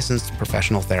own licensed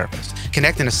professional therapist.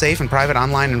 Connect in a safe and private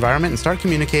online environment and start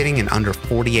communicating in under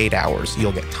 48 hours.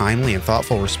 You'll get timely and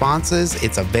thoughtful responses.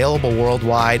 It's available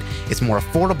worldwide. It's more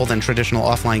affordable than traditional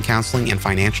offline counseling, and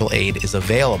financial aid is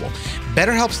available.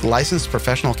 BetterHelp's licensed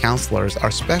professional counselors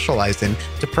are specialized in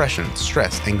depression,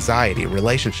 stress, anxiety,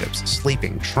 relationships,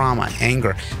 sleeping, trauma,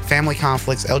 anger, family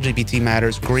conflicts, LGBT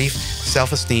matters, grief,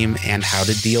 self-esteem, and how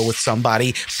to deal with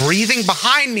somebody breathing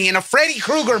behind me in a Freddy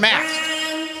Krueger mask.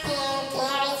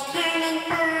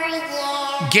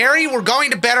 Gary, we're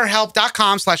going to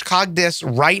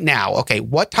betterhelp.com/cogdis right now. Okay,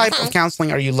 what type of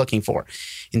counseling are you looking for?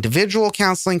 Individual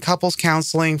counseling, couples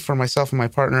counseling, for myself and my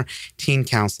partner, teen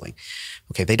counseling.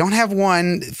 Okay, they don't have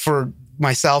one for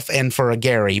myself and for a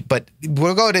Gary, but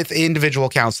we'll go to individual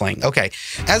counseling. Okay,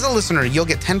 as a listener, you'll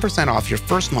get 10% off your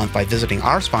first month by visiting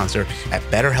our sponsor at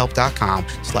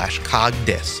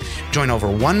betterhelp.com/cogdis. Join over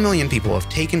 1 million people who have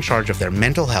taken charge of their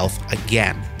mental health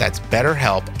again. That's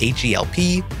BetterHelp,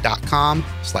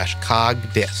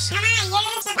 HELP.com/cogdis.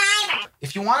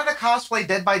 If you wanted to cosplay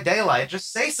Dead by Daylight,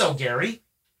 just say so, Gary.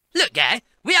 Look, Guy,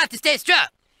 we have to stay strong.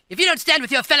 If you don't stand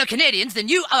with your fellow Canadians, then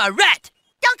you are a rat.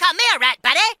 Don't call me a rat,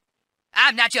 buddy.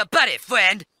 I'm not your buddy,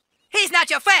 friend. He's not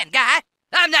your friend, Guy.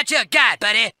 I'm not your guy,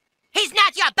 buddy. He's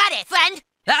not your buddy, friend.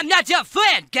 I'm not your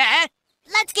friend, Guy.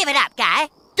 Let's give it up, Guy.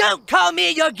 Don't call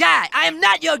me your guy. I am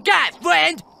not your guy,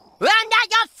 friend. I'm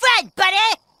not your friend, buddy.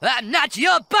 I'm not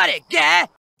your buddy, Guy.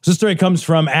 This story comes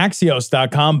from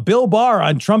Axios.com. Bill Barr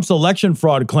on Trump's election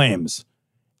fraud claims.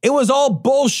 It was all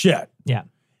bullshit. Yeah.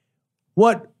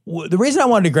 The reason I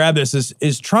wanted to grab this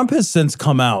is Trump has since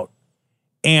come out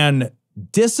and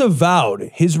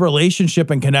disavowed his relationship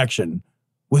and connection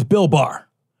with Bill Barr.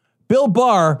 Bill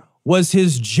Barr was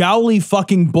his jowly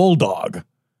fucking bulldog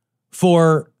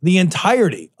for the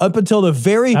entirety up until the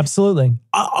very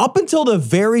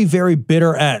very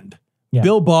bitter end. Yeah.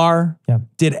 Bill Barr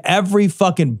did every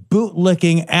fucking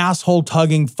bootlicking, asshole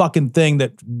tugging fucking thing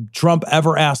that Trump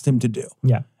ever asked him to do.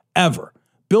 Yeah. Ever.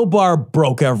 Bill Barr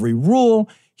broke every rule.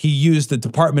 He used the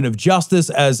Department of Justice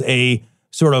as a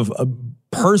sort of a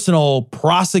personal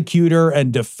prosecutor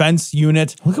and defense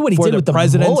unit. Look at what he did with the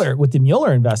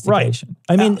Mueller investigation. Right.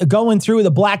 I mean, going through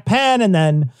the black pen and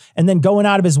then going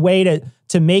out of his way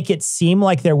to make it seem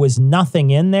like there was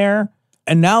nothing in there.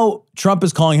 And now Trump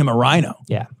is calling him a rhino.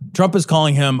 Yeah. Trump is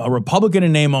calling him a Republican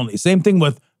in name only. Same thing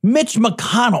with Mitch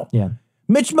McConnell. Yeah.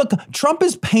 Trump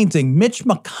is painting Mitch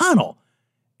McConnell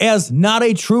as not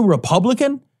a true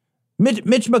Republican. Mitch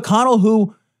McConnell,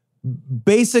 who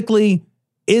basically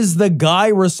is the guy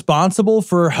responsible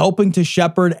for helping to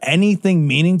shepherd anything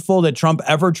meaningful that Trump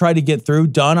ever tried to get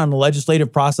done on the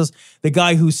legislative process. The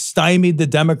guy who stymied the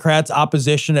Democrats'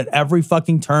 opposition at every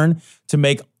fucking turn to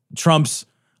make Trump's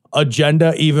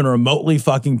agenda even remotely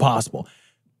fucking possible.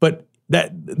 But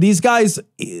these guys,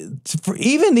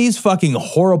 even these fucking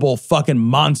horrible fucking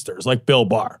monsters like Bill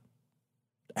Barr,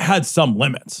 had some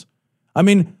limits. I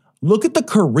mean, look at the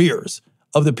careers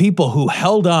of the people who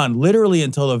held on literally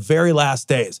until the very last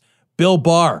days. Bill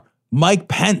Barr, Mike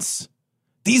Pence.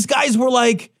 These guys were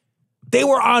like, they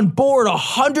were on board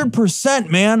 100%,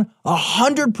 man.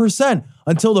 100%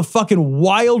 until the fucking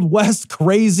Wild West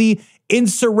crazy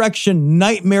insurrection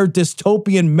nightmare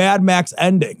dystopian Mad Max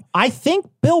ending. I think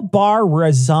Bill Barr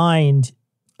resigned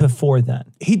before then.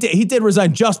 He did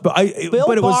resign but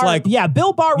it was like... Yeah,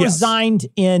 Bill Barr resigned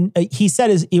in, he said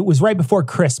it was right before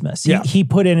Christmas. He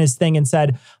put in his thing and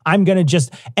said, I'm going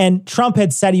to and Trump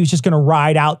had said he was just going to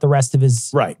ride out the rest of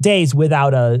his days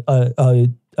without a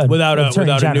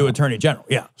new attorney general.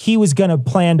 Yeah. He was going to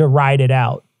plan to ride it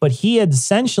out. But he had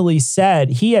essentially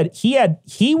said he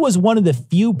was one of the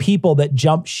few people that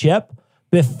jumped ship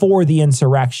before the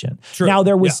insurrection. True. Now,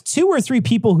 there was 2 or 3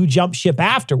 people who jumped ship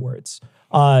afterwards.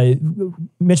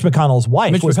 Mitch McConnell's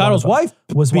wife.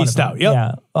 Was pieced out.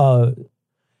 Yep. Yeah.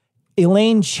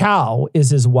 Elaine Chao is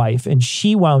his wife, and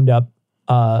she wound up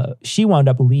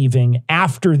leaving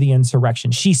after the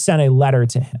insurrection. She sent a letter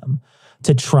to him,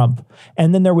 to Trump.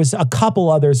 And then there was a couple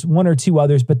others, 1 or 2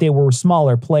 others, but they were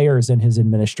smaller players in his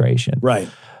administration. Right.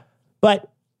 But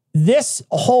this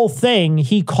whole thing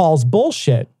he calls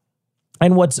bullshit.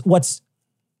 And what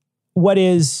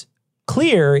is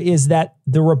clear is that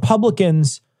the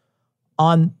Republicans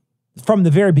from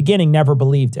the very beginning never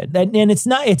believed it. And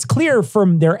it's clear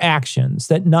from their actions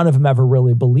that none of them ever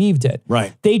really believed it.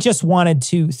 Right. They just wanted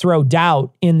to throw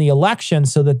doubt in the election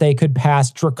so that they could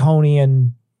pass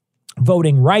draconian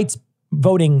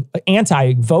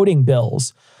anti-voting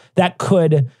bills that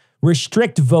could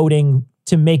restrict voting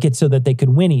to make it so that they could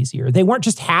win easier. They weren't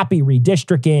just happy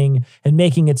redistricting and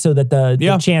making it so that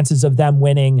the chances of them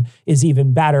winning is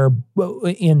even better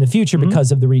in the future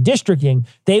because of the redistricting.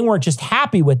 They weren't just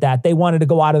happy with that. They wanted to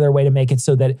go out of their way to make it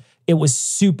so that it was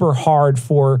super hard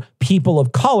for people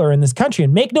of color in this country.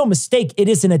 And make no mistake, it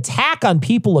is an attack on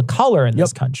people of color in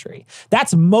this country.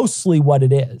 That's mostly what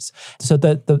it is. So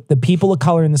the people of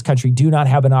color in this country do not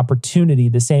have an opportunity,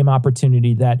 the same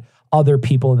opportunity that other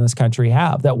people in this country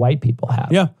have, that white people have.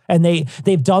 Yeah. And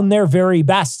they've done their very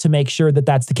best to make sure that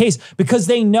that's the case because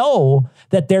they know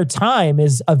that their time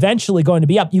is eventually going to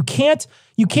be up. You can't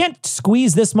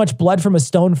squeeze this much blood from a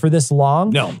stone for this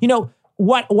long. No. You know,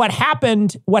 what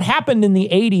happened in the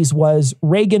 80s was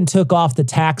Reagan took off the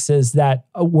taxes that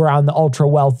were on the ultra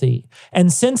wealthy.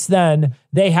 And since then,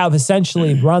 they have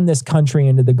essentially run this country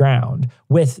into the ground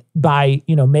by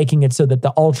making it so that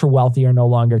the ultra wealthy are no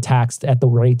longer taxed at the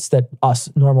rates that us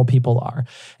normal people are.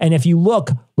 And if you look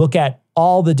at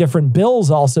all the different bills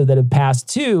also that have passed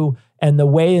too, and the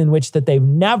way in which that they've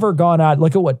never gone out.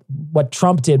 Look at what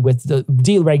Trump did with the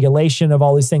deregulation of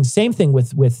all these things. Same thing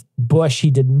with Bush. He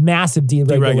did massive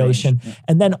deregulation. Yeah.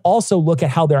 And then also look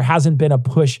at how there hasn't been a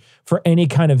push for any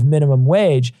kind of minimum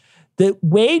wage. The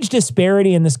wage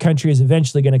disparity in this country is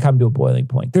eventually going to come to a boiling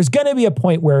point. There's going to be a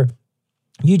point where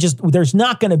there's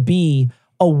not going to be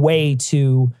a way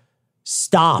to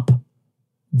stop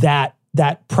that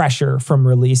pressure from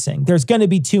releasing. There's going to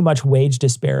be too much wage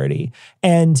disparity.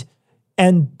 And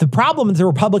the problem that the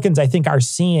Republicans, I think, are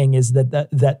seeing is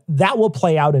that will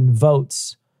play out in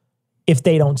votes if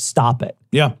they don't stop it.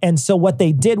 Yeah. And so what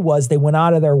they did was they went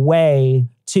out of their way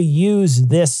to use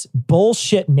this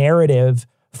bullshit narrative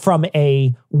from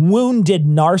a wounded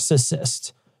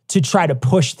narcissist to try to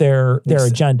push their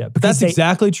agenda. Because that's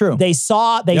exactly true. They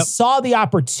saw the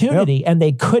opportunity and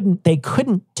they couldn't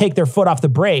take their foot off the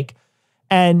brake.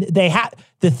 And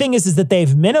the thing is that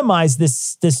they've minimized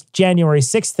this January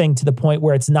 6th thing to the point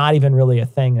where it's not even really a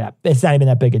thing, that it's not even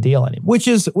that big a deal anymore. Which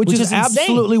is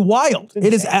absolutely wild.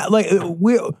 It is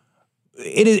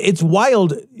it's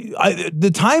wild.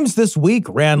 The Times this week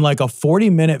ran like a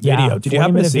 40-minute video. Did you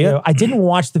happen to see it? I didn't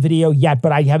watch the video yet,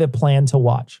 but I have it planned to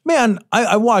watch. Man,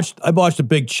 I watched a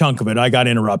big chunk of it. I got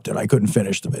interrupted. I couldn't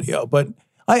finish the video, but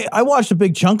I watched a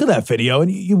big chunk of that video, and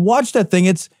you watch that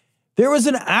thing. There was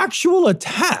an actual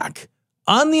attack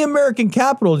on the American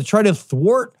Capitol to try to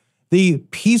thwart the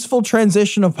peaceful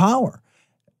transition of power.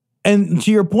 And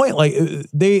to your point, like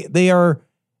they are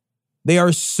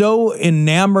so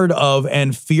enamored of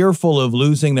and fearful of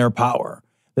losing their power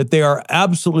that they are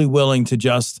absolutely willing to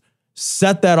just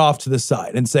set that off to the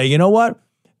side and say, you know what?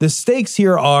 The stakes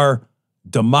here are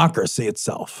democracy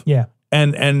itself. Yeah.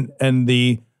 And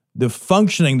the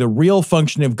functioning, the real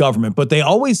functioning of government. But they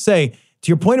always say, to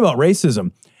your point about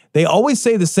racism, they always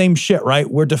say the same shit, right?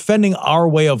 We're defending our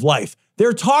way of life.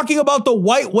 They're talking about the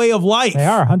white way of life. They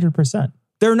are 100%.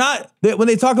 They're not, when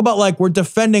they talk about like, we're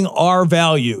defending our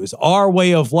values, our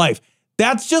way of life,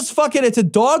 that's just fucking, it's a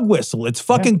dog whistle. It's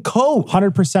fucking code.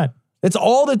 100%. It's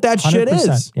all that shit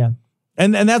is. Yeah.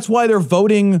 And that's why they're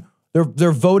voting,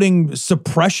 their voting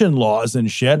suppression laws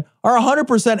and shit are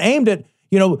 100% aimed at,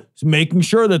 making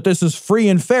sure that this is free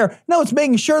and fair. No, it's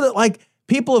making sure that like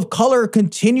people of color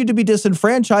continue to be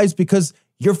disenfranchised because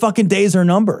your fucking days are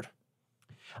numbered.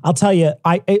 I'll tell you,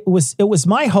 it was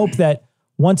my hope that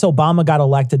once Obama got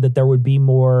elected, that there would be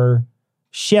more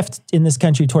shift in this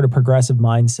country toward a progressive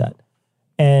mindset.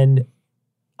 And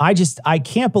I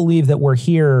can't believe that we're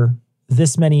here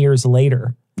this many years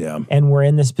later. Yeah. And we're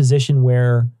in this position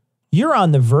where you're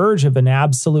on the verge of an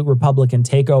absolute Republican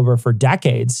takeover for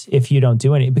decades if you don't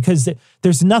do anything, because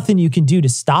there's nothing you can do to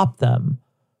stop them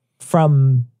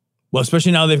from. Well,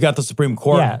 especially now they've got the Supreme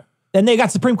Court. Yeah. And they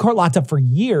got Supreme Court locked up for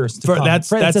years to come.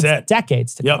 That's it.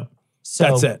 Decades to come. So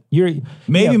that's it.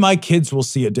 Maybe my kids will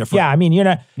see a difference. Yeah, I mean,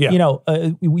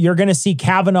 you're going to see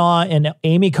Kavanaugh and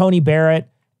Amy Coney Barrett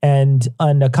and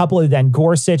a couple of then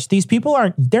Gorsuch. These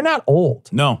people they're not old.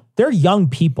 No. They're young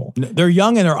people. They're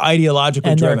young and they're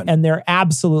ideologically driven. And they're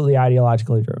absolutely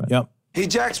ideologically driven. Yep. Hey,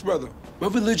 Jack's brother,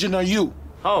 what religion are you?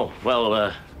 Oh,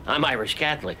 well, I'm Irish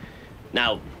Catholic.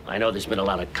 Now, I know there's been a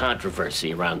lot of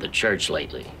controversy around the church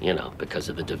lately, because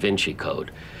of the Da Vinci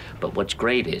Code. But what's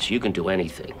great is you can do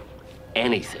anything.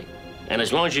 Anything. And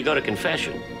as long as you go to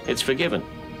confession, it's forgiven.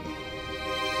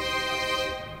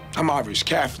 I'm Irish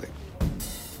Catholic.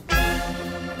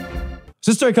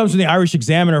 So this story comes from the Irish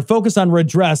Examiner. Focus on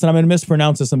redress, and I'm going to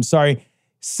mispronounce this. I'm sorry.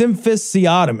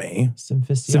 Symphysiotomy.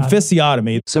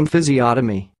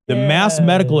 Symphysiotomy. The mass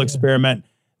medical experiment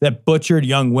that butchered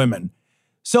young women.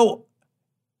 So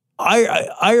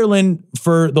Ireland,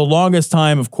 for the longest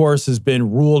time, of course, has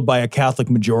been ruled by a Catholic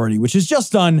majority, which has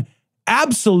just done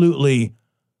absolutely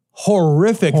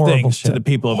horrific things to the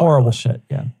people of Ireland. Horrible shit,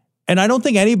 yeah. And I don't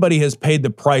think anybody has paid the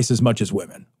price as much as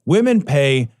women. Women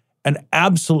pay an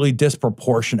absolutely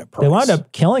disproportionate price. They wound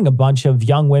up killing a bunch of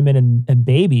young women and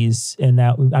babies in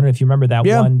that. I don't know if you remember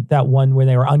that one when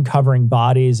they were uncovering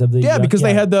bodies of the because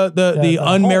they had the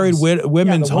unmarried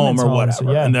women's home or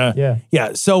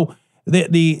whatever. So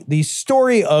the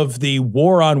story of the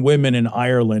war on women in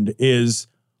Ireland is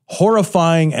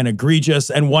horrifying and egregious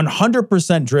and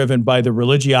 100% driven by the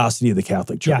religiosity of the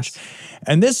Catholic Church.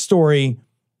 And this story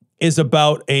is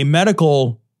about a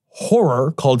medical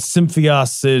horror called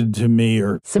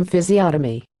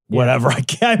symphysiotomy, whatever.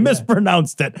 I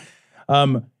mispronounced it.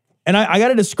 And I got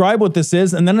to describe what this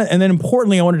is. And then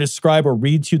importantly, I want to describe or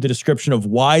read to you the description of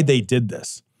why they did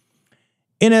this.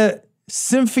 In a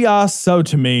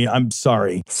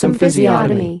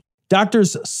symphysiotomy,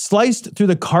 doctors sliced through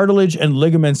the cartilage and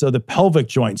ligaments of the pelvic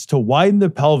joints to widen the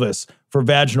pelvis for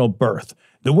vaginal birth.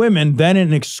 The women, then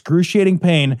in excruciating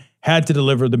pain, had to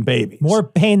deliver the babies. More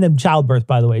pain than childbirth,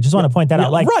 by the way. Just want to point that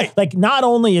out. Like not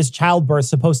only is childbirth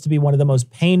supposed to be one of the most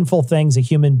painful things a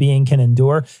human being can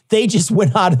endure, they just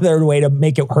went out of their way to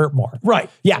make it hurt more.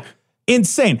 Right. Yeah.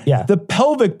 Insane. Yeah. The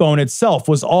pelvic bone itself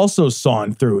was also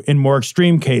sawn through in more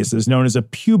extreme cases known as a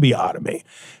pubiotomy.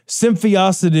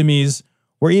 Symphysiotomies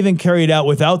were even carried out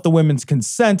without the woman's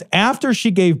consent after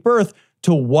she gave birth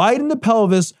to widen the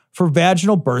pelvis for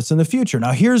vaginal births in the future.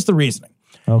 Now, here's the reasoning.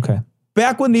 Okay.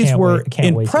 Back when these were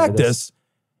in practice,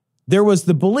 there was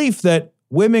the belief that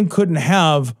women couldn't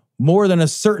have more than a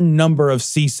certain number of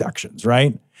C-sections,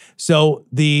 right? So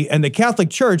the Catholic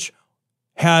Church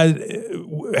had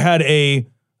a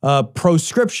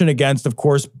proscription against, of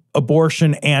course,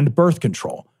 abortion and birth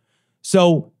control.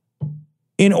 So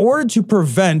in order to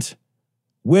prevent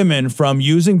women from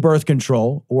using birth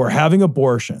control or having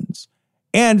abortions,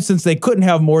 and since they couldn't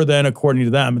have more than, according to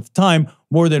them at the time,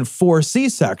 more than 4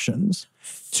 C-sections,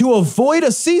 to avoid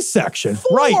a C-section.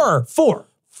 Right. 4.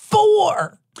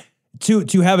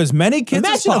 To have as many kids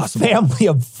as possible. Imagine a family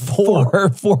of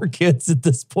four kids at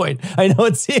this point. I know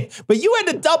but you had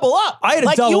to double up. I had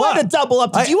to double up. You had to double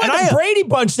up. You had to Brady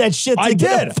Bunch that shit to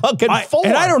get a fucking 4.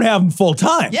 And I don't have them full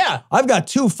time. Yeah. I've got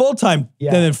 2 full time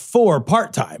and then 4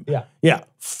 part time. Yeah.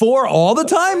 4 all the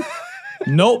time?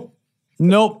 Nope.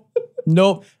 You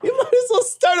might as well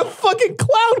start a fucking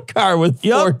clown car with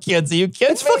 4 kids. Are you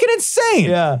kidding It's fucking insane.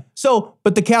 Yeah. So,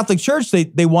 but the Catholic Church,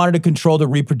 they wanted to control the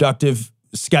reproductive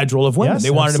schedule of women. Yes,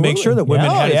 they wanted to make sure that women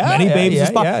had as many babies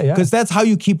as possible. Because that's how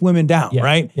you keep women down,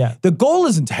 right? Yeah. The goal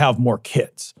isn't to have more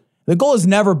kids. The goal has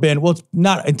never been, well, it's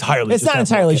not entirely It's not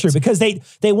entirely true because they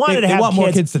wanted to have want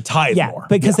more kids to tithe more.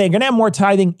 Because they're going to have more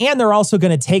tithing and they're also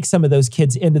going to take some of those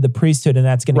kids into the priesthood and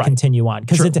that's going to continue on.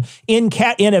 Because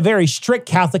in a very strict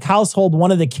Catholic household,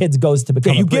 one of the kids goes to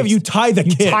become a priest. You tie the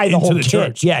kid into the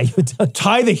church. Yeah. You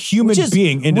tie the human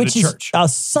being into the church. A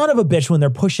son of a bitch when they're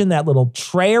pushing that little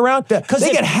tray around. Because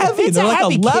they get heavy. They're like a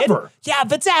lever. Yeah,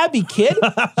 if it's a heavy kid,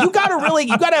 you got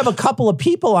to have a couple of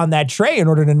people on that tray in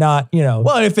order to not,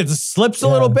 Well, if it slips a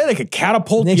little bit, it could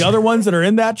catapult the other ones that are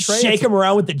in that tray. Shake them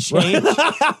around with the chain.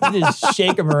 Just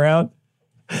shake them around.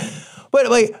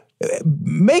 But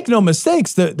make no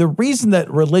mistakes, the reason that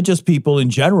religious people in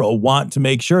general want to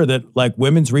make sure that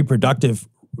women's reproductive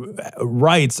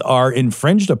rights are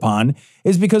infringed upon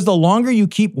is because the longer you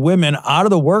keep women out of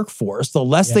the workforce, the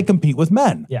less they compete with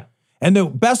men. Yeah. And the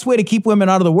best way to keep women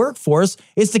out of the workforce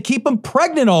is to keep them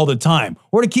pregnant all the time,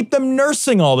 or to keep them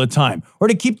nursing all the time, or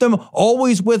to keep them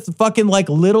always with fucking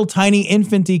little tiny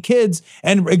infanty kids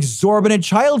and exorbitant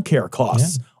childcare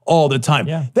costs all the time.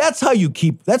 Yeah. That's how you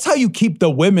keep the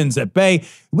women's at bay.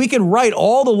 We can write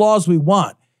all the laws we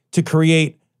want to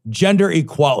create gender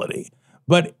equality.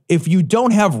 But if you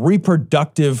don't have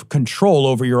reproductive control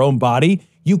over your own body,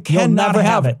 you cannot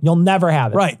have it. You'll never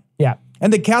have it. Right. Yeah.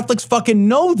 And the Catholics fucking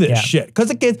know this shit because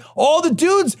it gets all the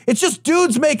dudes. It's just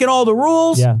dudes making all the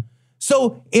rules. Yeah.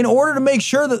 So in order to make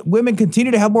sure that women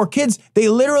continue to have more kids, they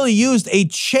literally used a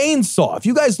chainsaw. If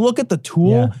you guys look at the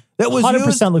tool that was 100%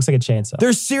 used, looks like a chainsaw.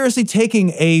 they're seriously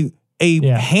taking a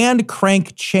hand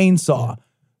crank chainsaw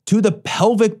to the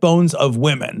pelvic bones of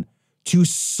women to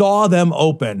saw them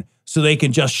open so they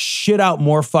can just shit out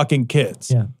more fucking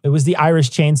kids. Yeah. It was the Irish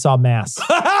chainsaw mass.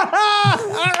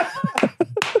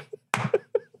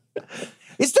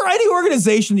 It's there any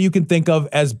organization that you can think of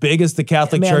as big as the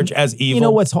Catholic Church as evil? You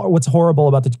know what's horrible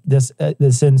about this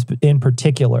in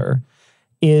particular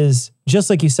is, just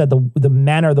like you said, the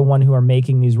men are the one who are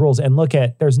making these rules. And look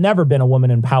at, there's never been a woman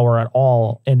in power at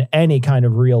all in any kind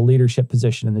of real leadership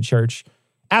position in the church,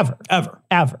 ever.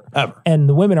 And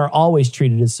the women are always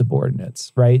treated as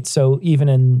subordinates, right? So even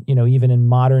in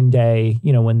modern day,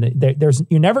 when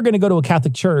you're never going to go to a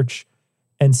Catholic church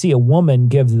and see a woman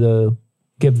give the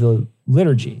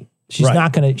liturgy. She's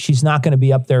not gonna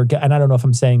be up there, and I don't know if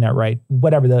I'm saying that right.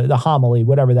 Whatever the homily,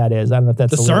 whatever that is, I don't know if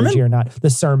that's the sermon liturgy or not. The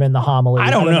sermon, the homily. I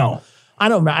don't know. I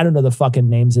don't know the fucking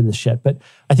names of the shit, but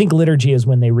I think liturgy is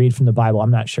when they read from the Bible. I'm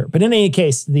not sure, but in any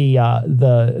case,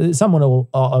 the someone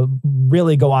will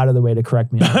really go out of the way to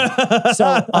correct me on that.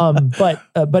 So,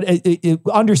 but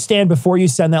understand before you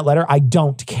send that letter, I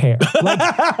don't care. Like,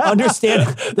 understand,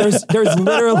 there's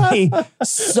literally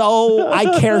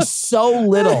I care so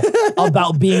little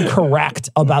about being correct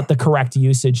about the correct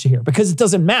usage here, because it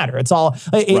doesn't matter. It's all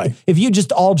if you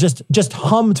just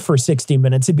hummed for 60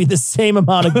 minutes, it'd be the same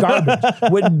amount of garbage.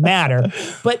 Wouldn't matter.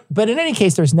 But in any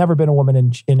case, there's never been a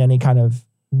woman in any kind of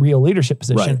real leadership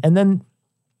position. And then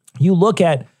you look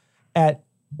at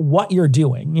what you're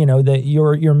doing, that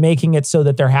you're making it so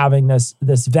that they're having this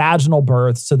vaginal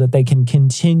birth so that they can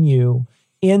continue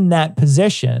in that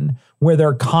position where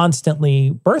they're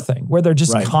constantly birthing, where they're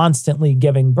just constantly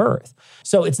giving birth.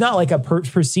 So it's not like a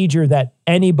procedure that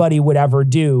anybody would ever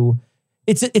do.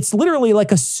 It's literally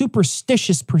like a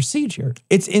superstitious procedure.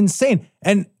 It's insane.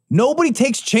 And nobody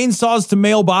takes chainsaws to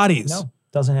male bodies. No,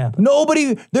 doesn't happen.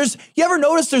 Nobody, you ever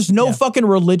notice there's no fucking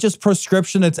religious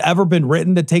prescription that's ever been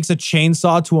written that takes a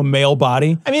chainsaw to a male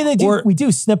body? I mean, we do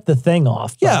snip the thing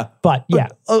off. But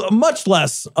much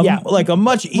less, like a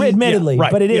much easier. Admittedly,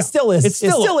 but it still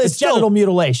is genital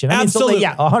mutilation. Absolutely.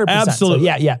 100%. Absolutely.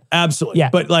 So, absolutely. Yeah.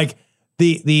 But like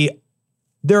they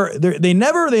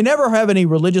never have any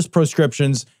religious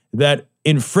prescriptions that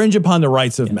infringe upon the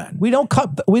rights of men. We don't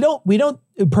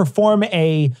perform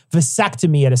a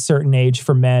vasectomy at a certain age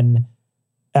for men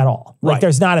at all. Like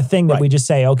there's not a thing that we just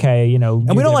say, okay,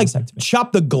 and we don't like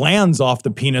chop the glands off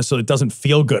the penis so it doesn't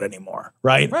feel good anymore.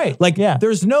 Right. Like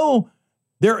there's no,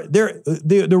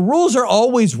 the rules are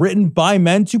always written by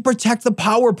men to protect the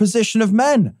power position of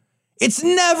men. It's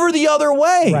never the other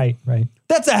way. Right.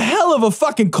 That's a hell of a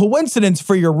fucking coincidence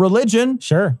for your religion.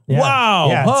 Sure. Yeah. Wow.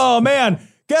 Yeah, oh man.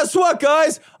 Guess what,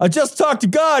 guys? I just talked to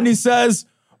God and he says,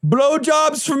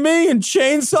 blowjobs for me and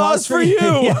chainsaws for you.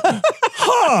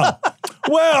 Huh.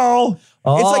 Well,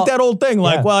 it's like that old thing.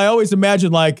 Like, well, I always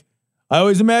imagine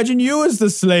you as the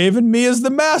slave and me as the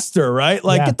master, right?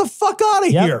 Like, get the fuck out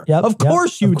of here. Of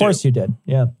course you did. Of course you did.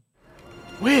 Yeah.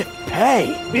 With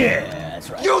pay. Yeah, that's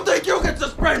right. You think you can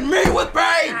suspend me with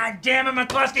pay? God damn it,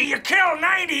 McCluskey. You killed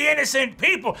 90 innocent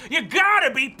people. You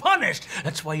gotta be punished.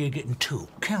 That's why you're getting 2.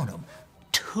 Count them.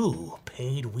 2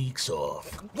 paid weeks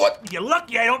off. What? You're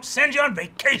lucky I don't send you on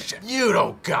vacation. You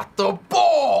don't got the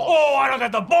balls. Oh, I don't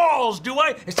got the balls, do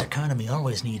I? This economy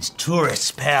always needs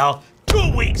tourists, pal.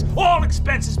 2 weeks, all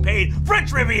expenses paid.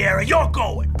 French Riviera, you're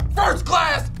going. First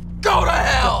class, go to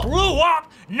hell. Blew up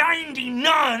 90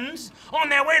 nuns on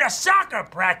their way to soccer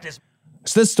practice.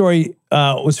 So this story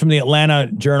was from the Atlanta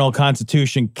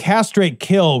Journal-Constitution. Castrate,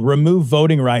 kill, remove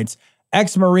voting rights.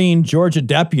 Ex-Marine Georgia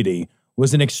deputy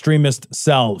was an extremist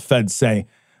cell, feds say.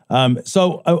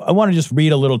 So I want to just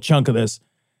read a little chunk of this.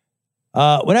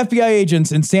 When FBI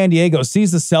agents in San Diego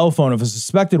seized the cell phone of a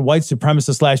suspected white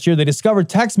supremacist last year, they discovered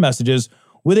text messages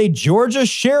with a Georgia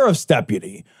sheriff's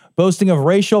deputy boasting of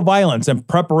racial violence and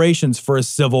preparations for a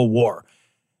civil war.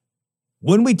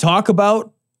 When we talk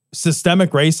about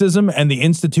systemic racism and the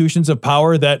institutions of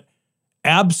power that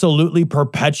absolutely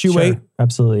perpetuate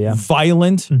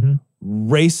violent,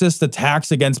 racist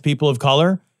attacks against people of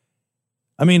color,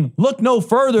 I mean, look no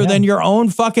further than your own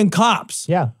fucking cops.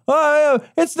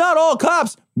 It's not all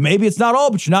cops. Maybe it's not all,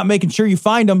 but you're not making sure you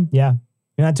find them. Yeah.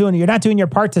 You're not doing your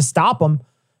part to stop them.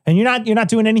 And you're not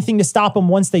doing anything to stop them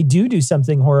once they do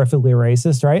something horrifically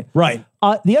racist, right? Right.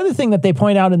 The other thing that they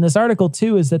point out in this article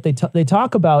too is that they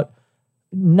talk about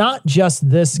not just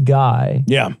this guy,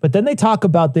 but then they talk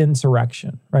about the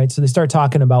insurrection, right? So they start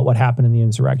talking about what happened in the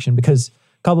insurrection because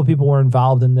a couple of people were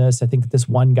involved in this. I think this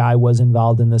one guy was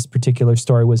involved in this particular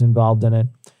story, was involved in it.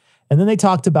 And then they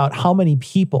talked about how many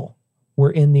people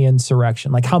were in the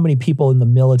insurrection, like how many people in the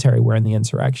military were in the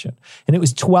insurrection. And it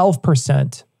was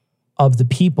 12% of the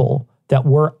people that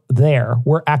were there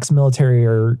were ex-military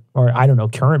or I don't know,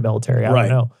 current military, I don't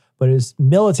know. But it was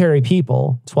military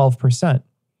people, 12%.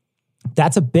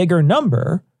 That's a bigger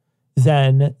number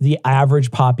than the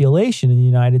average population in the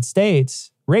United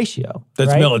States ratio.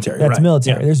 That's right? military, That's right.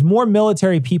 military. Yeah. There's more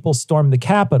military people storm the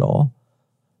Capitol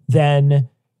than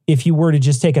if you were to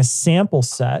just take a sample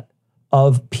set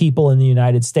of people in the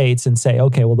United States and say,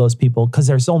 okay, well, those people, because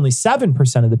there's only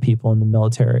 7% of the people in the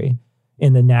military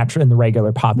in the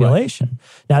regular population.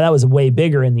 Right. Now, that was way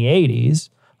bigger in the 80s.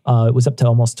 It was up to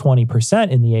almost 20%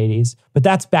 in the 80s, but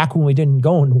that's back when we didn't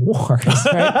go into wars,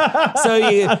 right? So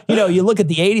you look at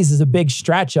the 80s as a big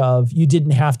stretch of you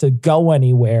didn't have to go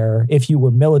anywhere if you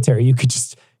were military. You could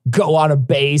just go on a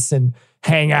base and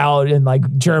hang out in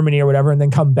like Germany or whatever, and then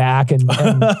come back and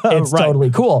it's right. totally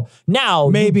cool. Now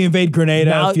maybe invade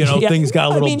Grenada if things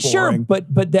got a little boring. Sure, but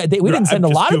we didn't send a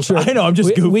lot of troops. I know, I'm just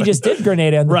goofing. We just did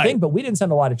Grenada on the thing, but we didn't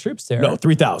send a lot of troops there. No,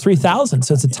 3,000. 3,000,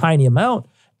 so it's a tiny amount.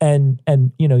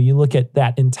 And you look at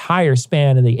that entire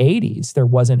span of the 80s, there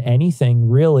wasn't anything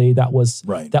really that was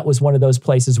one of those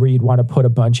places where you'd want to put a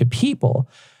bunch of people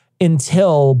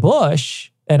until Bush,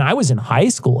 and I was in high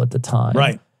school at the time.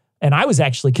 Right. And I was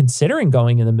actually considering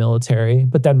going in the military,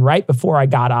 but then right before I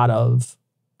got out of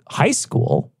high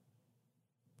school,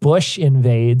 Bush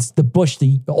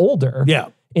the older. Yeah.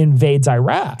 Invades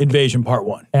Iraq. Invasion Part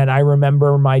 1. And I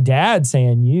remember my dad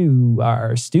saying, you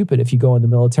are stupid if you go in the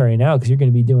military now because you're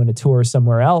going to be doing a tour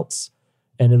somewhere else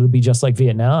and it'll be just like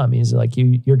Vietnam. He's like,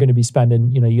 you're going to be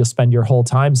spending, you'll spend your whole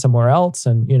time somewhere else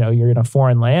and, you're in a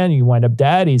foreign land, you wind up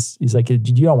dead. He's like, you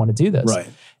don't want to do this. Right.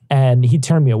 And he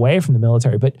turned me away from the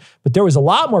military. But there was a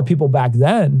lot more people back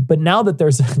then. But now that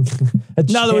there's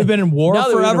now that we've been in war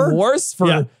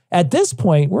forever, at this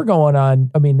point, we're going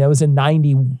on. I mean, that was in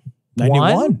 91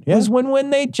 was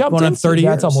when they jumped in. 30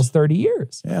 years. That's almost 30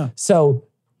 years. Yeah. So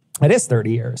it is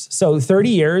 30 years. So 30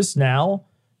 years now,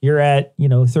 you're at,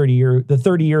 the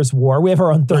 30 years war. We have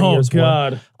our own 30 years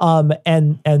war.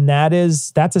 And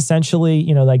that's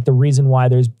essentially, like the reason why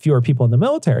there's fewer people in the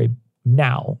military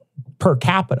now per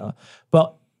capita.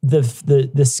 But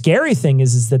the scary thing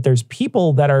is that there's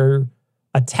people that are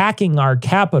attacking our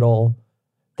capital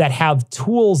that have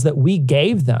tools that we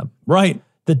gave them. Right.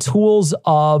 The tools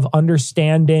of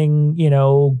understanding,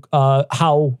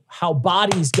 how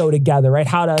bodies go together, right?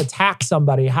 How to attack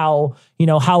somebody, how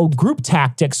group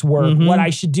tactics work, what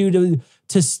I should do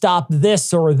to stop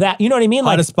this or that. You know what I mean?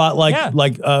 How to spot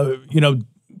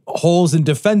holes in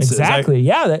defenses.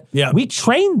 Exactly. We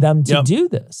trained them to do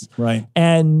this. Right.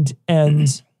 And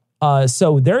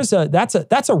so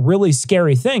that's a really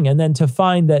scary thing. And then to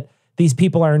find that these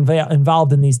people are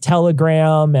involved in these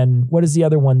Telegram and what is the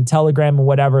other one? Telegram and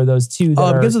whatever, those two.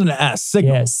 It begins with an S,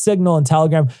 Signal. Yeah, Signal and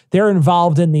Telegram. They're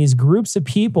involved in these groups of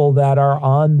people that are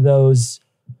on those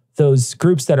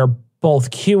groups that are both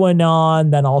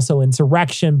QAnon, then also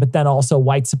insurrection, but then also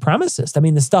white supremacist. I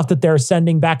mean, the stuff that they're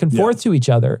sending back and forth to each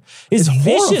other is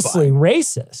viciously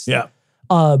racist. Yeah.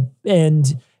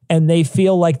 And they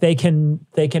feel like they can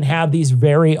have these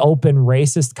very open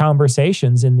racist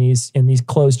conversations in these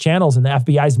closed channels, and the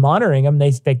FBI's monitoring them.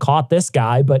 They caught this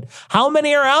guy, but how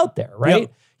many are out there, right?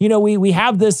 Yep. We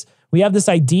have this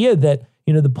idea that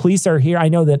the police are here. I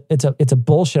know that it's a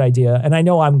bullshit idea, and I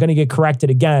know I'm going to get corrected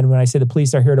again when I say the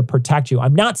police are here to protect you.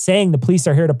 I'm not saying the police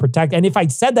are here to protect. And if I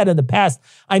said that in the past,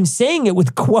 I'm saying it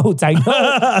with quotes. I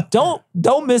know.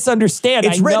 don't misunderstand.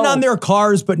 It's written on their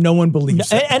cars, but no one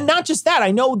believes it. And not just that.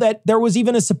 I know that there was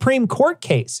even a Supreme Court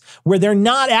case where they're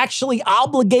not actually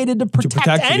obligated to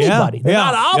protect anybody. They're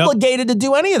not obligated to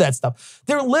do any of that stuff.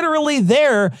 They're literally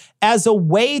there as a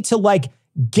way to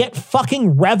get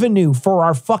fucking revenue for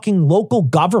our fucking local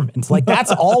government.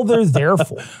 That's all they're there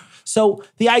for. So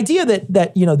the idea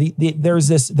that there's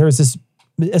this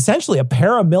essentially a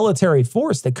paramilitary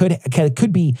force that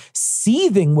could be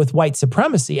seething with white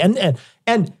supremacy,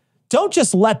 and don't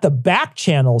just let the back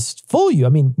channels fool you. I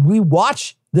mean, we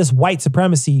watch this white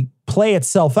supremacy play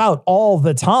itself out all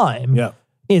the time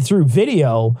through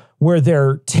video where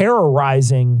they're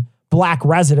terrorizing Black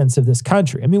residents of this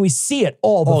country. I mean, we see it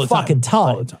all the fucking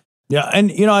time. All the time. Yeah.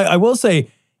 And, I will say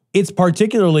it's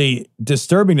particularly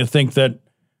disturbing to think that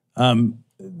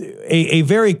a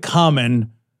very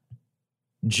common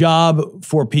job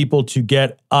for people to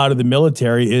get out of the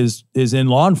military is in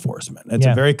law enforcement. It's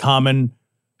a very common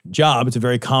job. It's a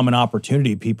very common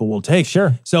opportunity people will take.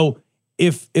 Sure. So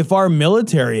if our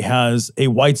military has a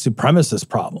white supremacist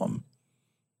problem,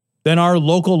 then our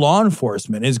local law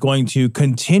enforcement is going to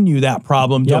continue that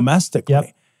problem domestically.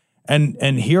 Yep.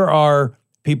 And here are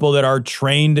people that are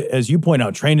trained, as you point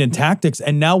out, trained in tactics,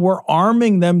 and now we're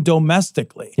arming them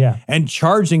domestically and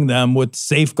charging them with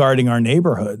safeguarding our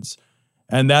neighborhoods.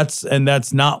 And that's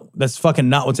fucking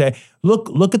not what's happening.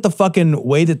 Look at the fucking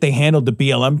way that they handled the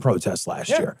BLM protests last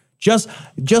year. Just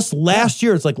last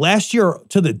year, it's like last year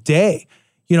to the day,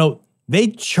 they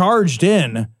charged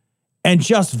in and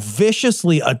just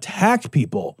viciously attacked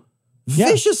people.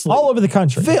 Viciously. All over the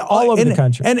country. All over the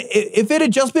country. And if it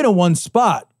had just been in one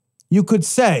spot, I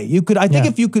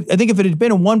think if it had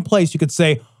been in one place, you could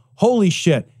say, holy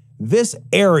shit, this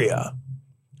area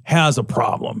has a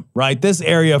problem, right? This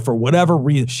area for whatever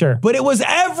reason. Sure. But it was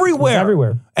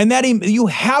everywhere. And you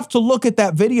have to look at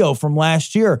that video from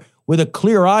last year with a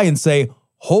clear eye and say,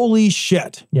 holy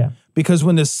shit. Yeah. Because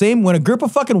when a group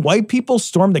of fucking white people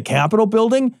stormed the Capitol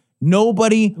building,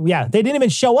 nobody. Yeah. They didn't even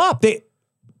show up. They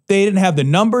didn't have the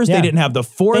numbers. Yeah. They didn't have the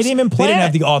force. They didn't even plan They didn't it.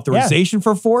 have the authorization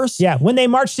for force. Yeah. When they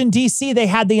marched in D.C., they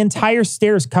had the entire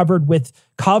stairs covered with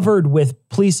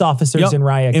police officers in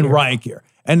riot gear.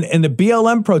 And in the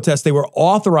BLM protests, they were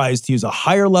authorized to use a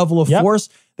higher level of force.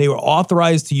 They were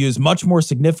authorized to use much more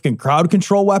significant crowd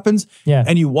control weapons. Yeah.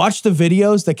 And you watch the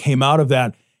videos that came out of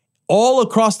that all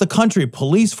across the country,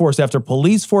 police force after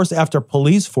police force after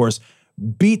police force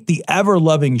beat the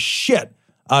ever-loving shit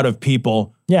out of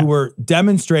people who were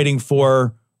demonstrating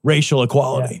for racial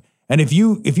equality. Yeah. And if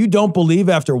you don't believe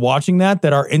after watching that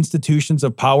our institutions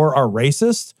of power are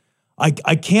racist,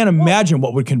 I can't imagine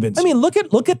what would convince you. I mean,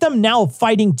 look at them now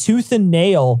fighting tooth and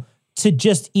nail to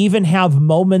just even have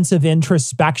moments of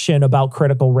introspection about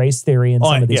critical race theory in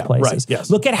some of these places. Right, yes.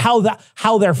 Look at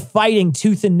how they're fighting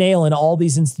tooth and nail in all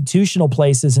these institutional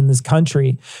places in this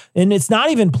country. And it's not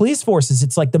even police forces,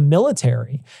 it's like the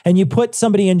military. And you put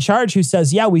somebody in charge who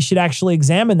says, yeah, we should actually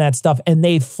examine that stuff. And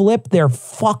they flip their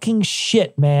fucking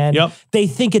shit, man. Yep. They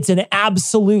think it's an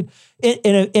absolute...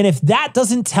 And if that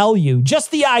doesn't tell you,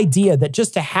 just the idea that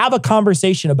just to have a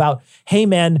conversation about, hey,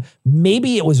 man,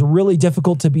 maybe it was really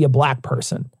difficult to be a black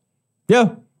person.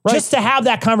 Yeah. Right. Just to have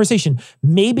that conversation.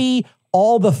 Maybe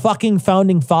all the fucking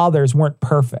founding fathers weren't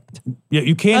perfect. Yeah,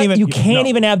 you can't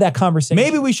even have that conversation.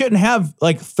 Maybe we shouldn't have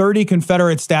like 30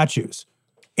 Confederate statues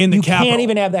in the Capitol. You can't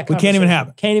even have that conversation. We can't even have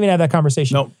it. Can't even have that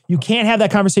conversation. Nope. You can't have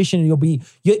that conversation and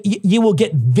you will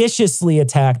get viciously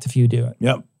attacked if you do it.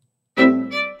 Yep.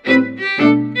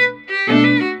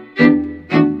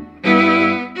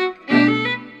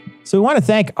 So we want to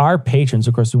thank our patrons.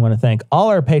 Of course, we want to thank all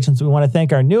our patrons. We want to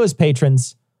thank our newest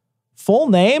patrons. Full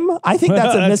name? I think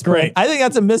that's a misprint. Great. I think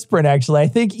that's a misprint, actually. I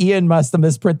think Ian must have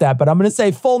misprint that, but I'm going to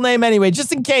say full name anyway,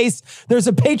 just in case there's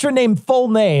a patron named Full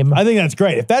Name. I think that's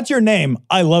great. If that's your name,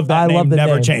 I love that name.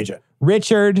 Never change it.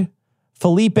 Richard,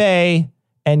 Felipe,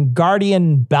 and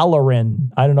Guardian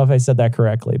Bellerin. I don't know if I said that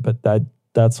correctly, but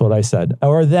that's what I said.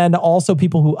 Or then also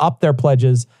people who up their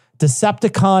pledges.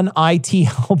 Decepticon IT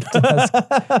Help Desk.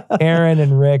 Aaron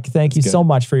and Rick, thank you so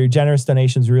much for your generous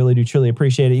donations. We really do truly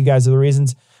appreciate it. You guys are the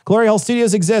reasons Glory Hole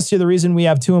Studios exists. You're the reason we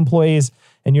have 2 employees,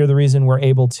 and you're the reason we're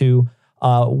able to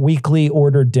weekly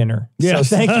order dinner. Yes.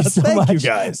 So thank you so much. Thank you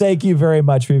guys. Thank you very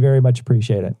much. We very much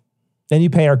appreciate it. And you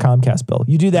pay our Comcast bill.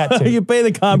 You do that too. You pay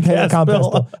the Comcast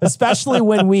bill. Especially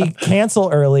when we cancel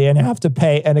early and have to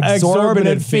pay an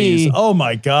exorbitant fee. Oh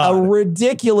my God. A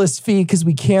ridiculous fee because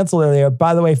we canceled earlier.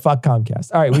 By the way, fuck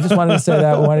Comcast. All right, we just wanted to say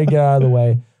that. We wanted to get out of the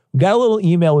way. We got a little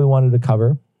email we wanted to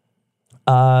cover.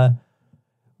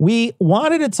 We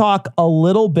wanted to talk a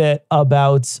little bit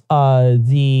about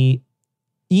the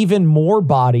even more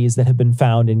bodies that have been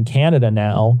found in Canada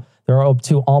now. There are up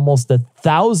to almost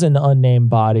 1,000 unnamed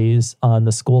bodies on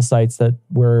the school sites that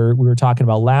we were talking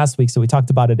about last week. So we talked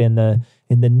about it in the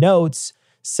notes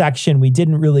section. We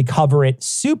didn't really cover it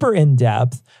super in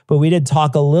depth, but we did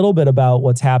talk a little bit about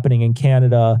what's happening in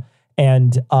Canada.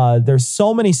 And there's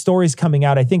so many stories coming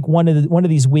out. I think one of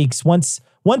these weeks, once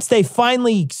they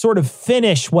finally sort of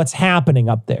finish what's happening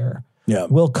up there,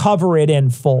 we'll cover it in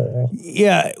full.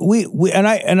 Yeah, we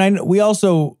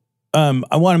also.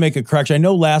 I want to make a correction. I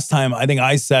know last time I think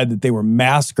I said that they were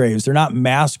mass graves. They're not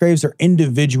mass graves. They're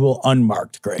individual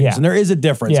unmarked graves. Yeah. And there is a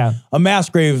difference. Yeah. A mass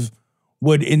grave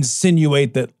would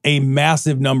insinuate that a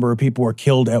massive number of people were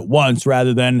killed at once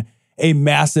rather than a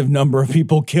massive number of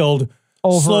people killed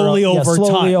slowly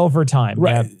over time. Yeah.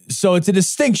 Right. So it's a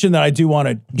distinction that I do want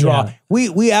to draw. Yeah.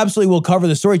 We absolutely will cover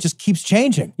the story. It just keeps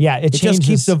changing. Yeah, it changes. Just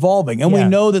keeps evolving. And we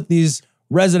know that these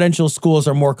residential schools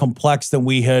are more complex than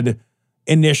we had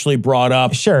initially brought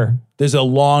up. Sure. There's a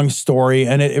long story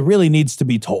and it really needs to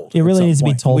be told. It really needs to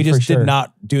be told. We just for sure. did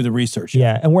not do the research yet.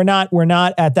 Yeah, and we're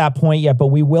not at that point yet, but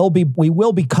we will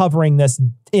be covering this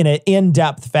in an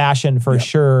in-depth fashion for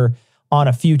sure on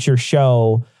a future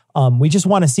show. We just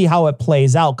want to see how it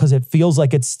plays out because it feels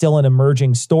like it's still an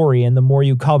emerging story, and the more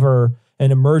you cover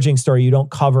an emerging story,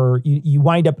 you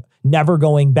wind up never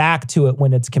going back to it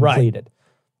when it's completed. Right.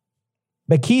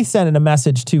 But Keith sent in a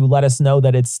message to let us know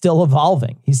that it's still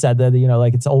evolving. He said that,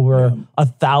 like it's over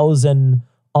 1,000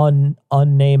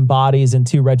 unnamed bodies in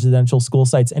 2 residential school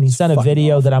sites. And he sent a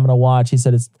video that I'm going to watch. He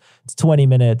said it's 20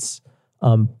 minutes.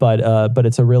 But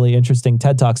it's a really interesting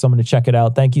TED Talk, so I'm going to check it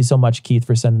out. Thank you so much, Keith,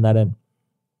 for sending that in.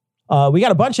 We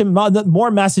got a bunch of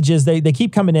more messages. They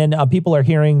keep coming in. People are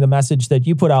hearing the message that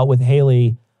you put out with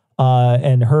Haley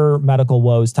and her medical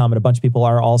woes, Tom, and a bunch of people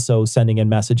are also sending in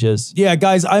messages. Yeah,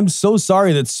 guys, I'm so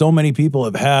sorry that so many people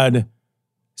have had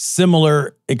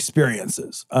similar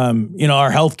experiences.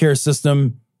 Our healthcare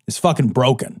system is fucking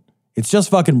broken. It's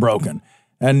just fucking broken.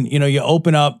 And, you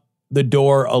open up the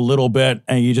door a little bit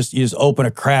and you just open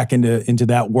a crack into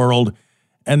that world.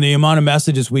 And the amount of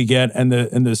messages we get and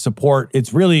the support,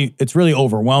 it's really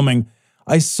overwhelming.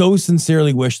 I so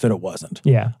sincerely wish that it wasn't.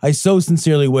 Yeah. I so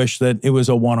sincerely wish that it was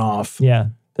a one-off. Yeah.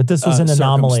 That this was an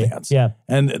anomaly. Yeah.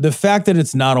 And the fact that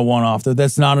it's not a one-off,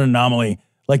 that's not an anomaly,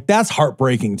 like that's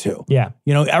heartbreaking too. Yeah.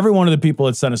 Every one of the people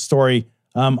that sent a story,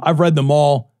 I've read them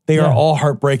all. They are all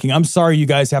heartbreaking. I'm sorry you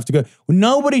guys have to go.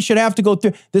 Nobody should have to go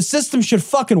through. The system should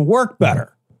fucking work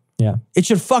better. Yeah. It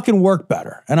should fucking work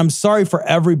better. And I'm sorry for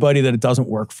everybody that it doesn't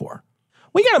work for.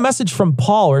 We got a message from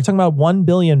Paul. We were talking about 1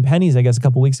 billion pennies, I guess, a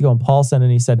couple weeks ago. And Paul sent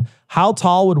and he said, how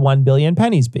tall would 1 billion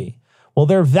pennies be? Well,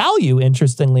 their value,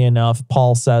 interestingly enough,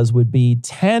 Paul says, would be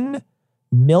 $10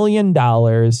 million,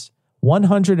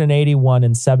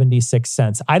 181.76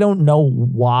 cents. I don't know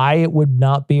why it would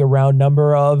not be a round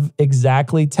number of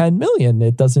exactly 10 million.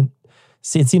 It doesn't.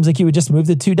 See, it seems like you would just move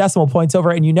the 2 decimal points over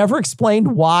and you never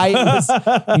explained why it was,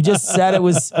 you just said it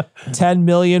was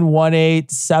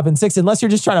 10,000,01876, unless you're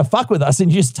just trying to fuck with us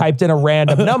and you just typed in a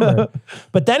random number.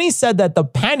 But then he said that the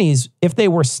pennies, if they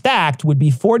were stacked, would be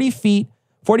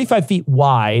 45 feet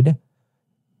wide,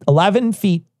 11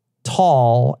 feet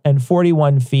tall, and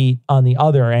 41 feet on the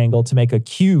other angle to make a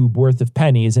cube worth of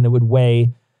pennies. And it would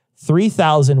weigh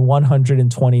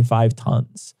 3,125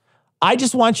 tons. I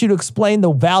just want you to explain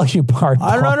the value part.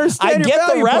 I don't understand. I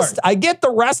get the rest. I get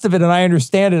the rest of it, and I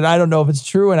understand it. I don't know if it's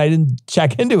true, and I didn't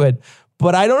check into it,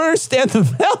 but I don't understand the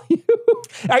value.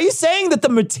 Are you saying that the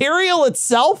material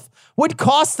itself would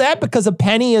cost that because a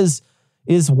penny is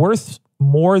worth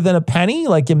more than a penny,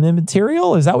 like in the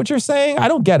material? Is that what you're saying? I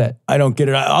don't get it. I don't get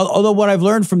it. Although what I've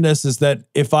learned from this is that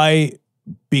if I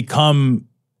become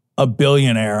a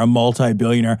billionaire, a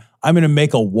multi-billionaire, I'm going to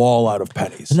make a wall out of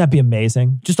pennies. Wouldn't that be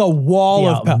amazing? Just a wall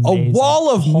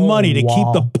of money to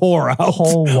keep the poor out. A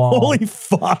whole wall. Holy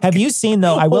fuck. Have you seen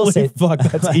though? I will say, fuck,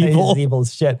 that's evil. It's evil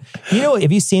as shit.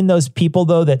 Have you seen those people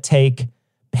though that take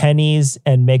pennies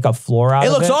and make a floor out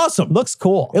of it? It looks awesome. Looks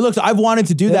cool. I've wanted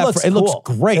to do that. It looks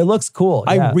great. It looks cool.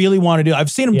 I really want to do it. I've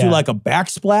seen them do like a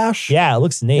backsplash. Yeah, it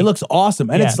looks neat. It looks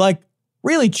awesome. And it's like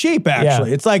really cheap actually.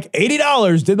 Yeah. It's like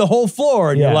 $80 did the whole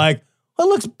floor. And you're like, it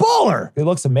looks baller. It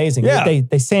looks amazing. Yeah.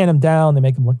 They sand them down. They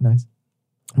make them look nice.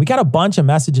 We got a bunch of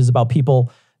messages about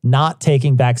people not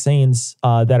taking vaccines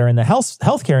that are in the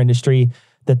healthcare industry,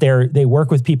 that they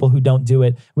work with people who don't do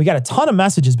it. We got a ton of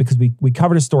messages because we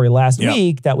covered a story last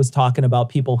week that was talking about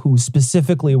people who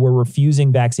specifically were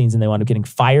refusing vaccines and they wound up getting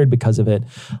fired because of it.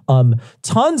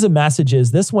 Tons of messages.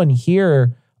 This one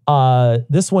here,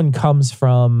 this one comes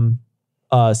from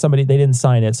somebody, they didn't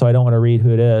sign it, so I don't want to read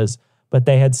who it is. But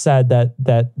they had said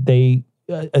that they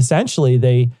essentially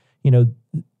they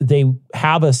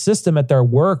have a system at their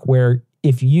work where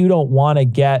if you don't want to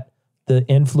get the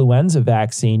influenza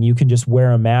vaccine, you can just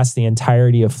wear a mask the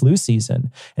entirety of flu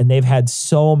season. And they've had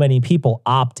so many people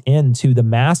opt into the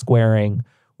mask wearing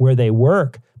where they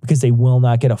work because they will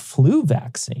not get a flu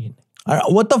vaccine.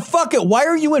 What the fuck? Why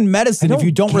are you in medicine if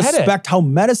you don't respect how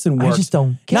medicine works? I just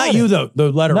don't get Not it. you,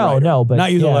 the letter writer. No, but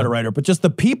not you, the letter writer, but just the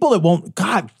people that won't.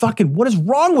 God, fucking, what is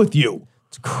wrong with you?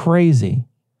 It's crazy.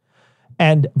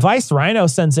 And Vice Rhino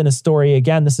sends in a story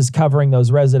again. This is covering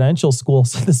those residential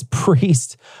schools. This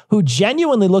priest who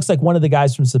genuinely looks like one of the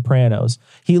guys from Sopranos.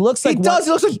 He looks like He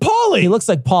looks like Paulie. He looks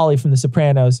like Paulie from The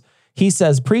Sopranos. He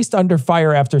says, priest under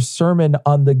fire after sermon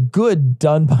on the good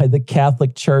done by the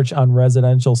Catholic Church on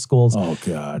residential schools. Oh,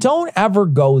 God. Don't ever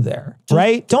go there,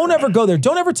 right? Don't ever go there.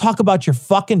 Don't ever talk about your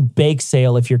fucking bake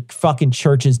sale if your fucking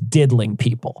church is diddling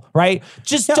people, right?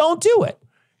 Just don't do it.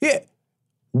 Yeah.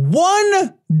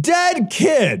 One dead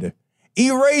kid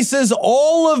erases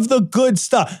all of the good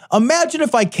stuff. Imagine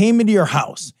if I came into your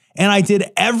house and I did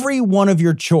every one of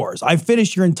your chores. I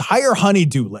finished your entire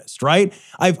honey-do list, right?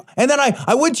 And then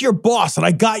I went to your boss and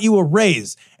I got you a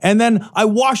raise. And then I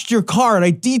washed your car and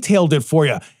I detailed it for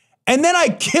you. And then I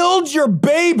killed your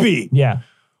baby. Yeah.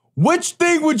 Which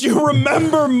thing would you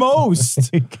remember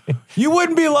most? You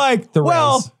wouldn't be like,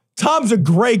 well, Tom's a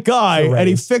great guy and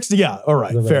he fixed it. Yeah, all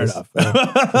right, fair enough.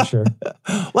 Yeah, for sure.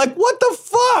 Like, what the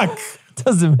fuck?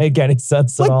 Doesn't make any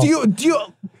sense at all. Do you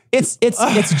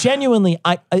It's genuinely,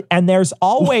 and there's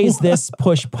always this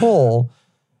push-pull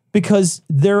because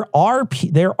there are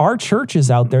churches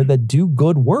out there that do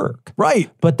good work. Right.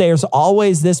 But there's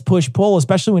always this push-pull,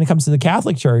 especially when it comes to the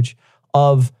Catholic Church,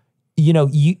 of, you know,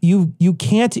 you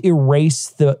can't erase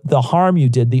the harm you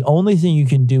did. The only thing you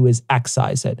can do is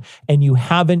excise it. And you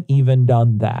haven't even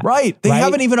done that. Right. They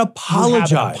haven't even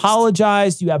apologized. You haven't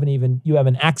apologized. You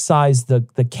haven't excised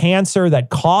the cancer that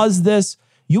caused this.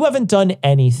 You haven't done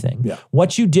anything. Yeah.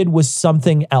 What you did was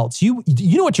something else. You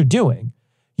know what you're doing.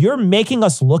 You're making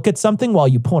us look at something while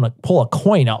you pull a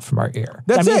coin out from our ear.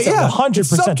 That's it. It's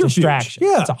 100% distraction.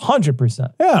 Yeah. It's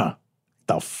 100%. Yeah.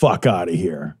 The fuck out of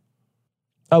here.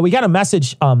 We got a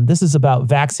message. This is about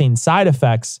vaccine side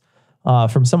effects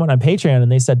from someone on Patreon,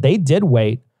 and they said they did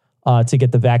wait to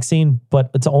get the vaccine, but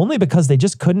it's only because they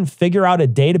just couldn't figure out a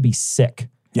day to be sick.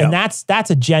 Yeah. And that's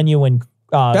a genuine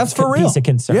that's for real. Piece of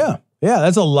concern. Yeah. Yeah.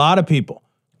 That's a lot of people.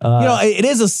 You know, it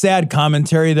is a sad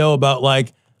commentary though about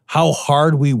like how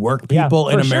hard we work people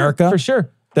in America. For sure.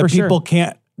 That people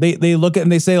can't, they look at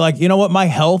and they say like, you know what, my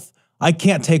health, I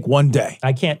can't take one day.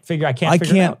 I can't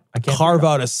carve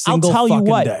out a single I'll tell you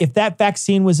what, day. if that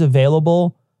vaccine was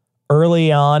available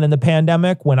early on in the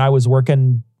pandemic when I was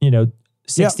working,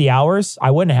 60 hours,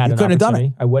 I wouldn't have had an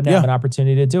opportunity. I wouldn't have an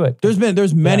opportunity to do it.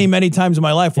 There's many times in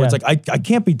my life where it's like, I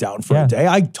can't be down for a day.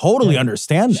 I totally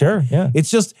understand that. Sure, yeah. It's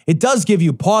just, it does give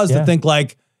you pause to think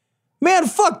like, man,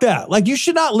 fuck that. Like you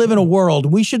should not live in a world,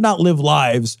 we should not live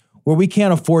lives where we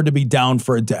can't afford to be down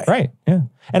for a day. Right, yeah.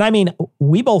 And I mean,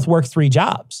 we both work 3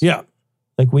 jobs. Yeah.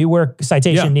 Like we work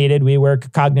citation needed, we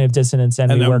work cognitive dissonance,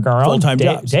 and we work our own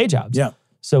day jobs. Yeah.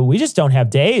 So we just don't have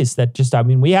days that just, I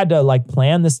mean, we had to like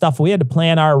plan this stuff. We had to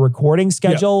plan our recording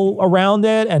schedule around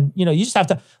it. And, you just have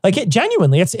to like it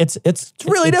genuinely. It's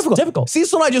really difficult.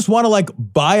 Cecil and I just want to like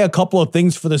buy a couple of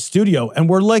things for the studio. And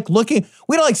we're like looking,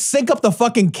 we don't like sync up the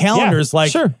fucking calendars.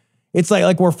 Like, sure. It's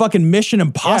like we're fucking Mission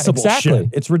Impossible shit.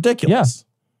 It's ridiculous.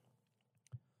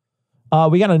 Yeah.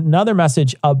 We got another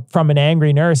message from an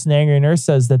angry nurse. An angry nurse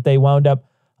says that they wound up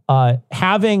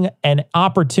having an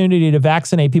opportunity to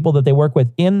vaccinate people that they work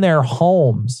with in their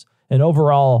homes. And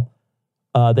overall,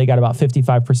 they got about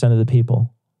 55% of the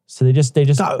people. So they just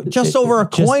over a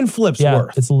coin flip's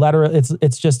worth.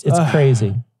 It's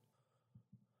crazy.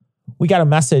 We got a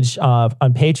message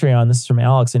on Patreon. This is from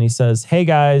Alex. And he says, "Hey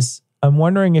guys, I'm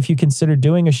wondering if you consider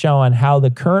doing a show on how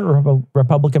the current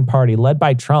Republican Party led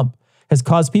by Trump has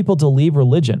caused people to leave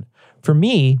religion. For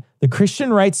me, the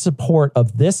Christian right support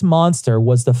of this monster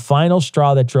was the final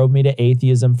straw that drove me to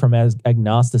atheism from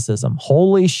agnosticism."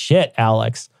 Holy shit,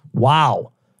 Alex.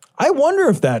 Wow. I wonder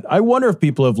if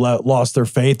people have lost their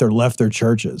faith or left their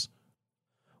churches.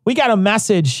 We got a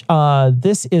message.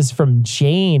 This is from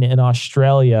Jane in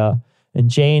Australia. And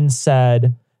Jane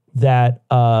said that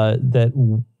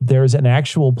there's an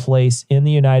actual place in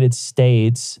the United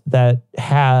States that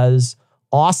has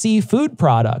Aussie food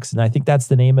products. And I think that's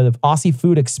the name of the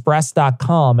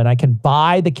AussieFoodExpress.com. And I can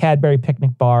buy the Cadbury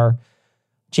picnic bar.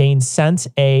 Jane sent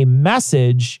a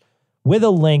message with a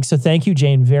link. So thank you,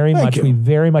 Jane, very much. We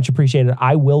very much appreciate it.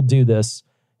 I will do this.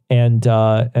 And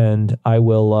I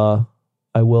will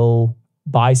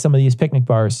buy some of these picnic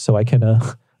bars so I can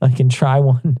try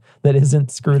one that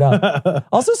isn't screwed up.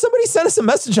 Also, somebody sent us a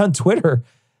message on Twitter.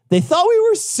 They thought we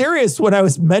were serious when I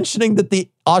was mentioning that the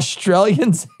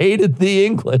Australians hated the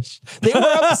English. They were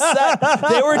upset.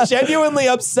 They were genuinely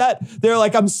upset. They're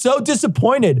like, "I'm so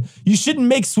disappointed. You shouldn't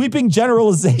make sweeping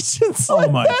generalizations." Oh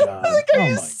my God. Like, are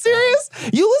you serious?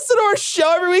 You listen to our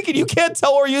show every week and you can't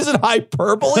tell we're using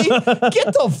hyperbole?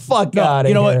 Get the fuck out of here.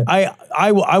 You know what?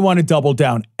 I want to double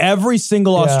down. Every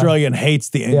single Australian hates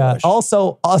the English. Yeah.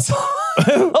 Also,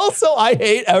 I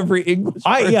hate every English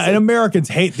person. And Americans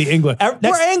hate the English. We're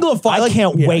Anglophile. I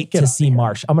can't wait to see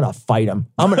Marsh. I'm going to fight him.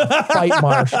 I'm going to fight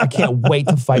Marsh. I can't wait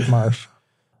to fight Marsh.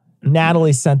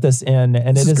 Natalie sent this in,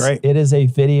 and it is a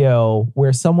video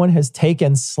where someone has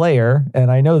taken Slayer, and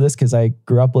I know this because I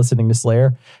grew up listening to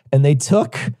Slayer, and they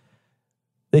took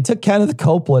Kenneth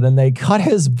Copeland and they cut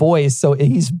his voice. So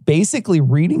he's basically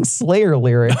reading Slayer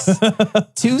lyrics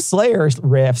to Slayer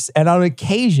riffs. And on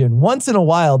occasion, once in a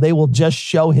while, they will just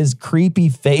show his creepy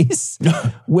face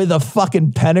with a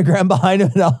fucking pentagram behind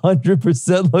him and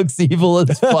 100% looks evil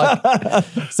as fuck.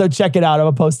 So check it out. I'm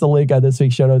going to post a link on this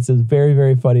week's show notes. It's very,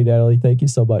 very funny, Natalie. Thank you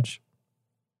so much.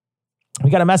 We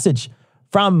got a message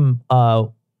from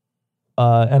an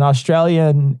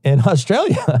Australian in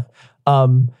Australia.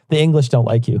 The English don't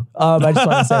like you. I just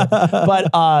want to say that.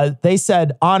 But they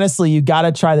said, honestly, you got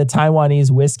to try the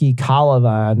Taiwanese whiskey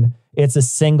Calavan. It's a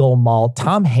single malt.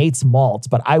 Tom hates malts,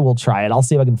 but I will try it. I'll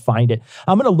see if I can find it.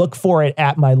 I'm going to look for it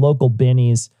at my local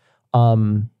Binny's.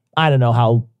 I don't know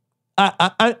how.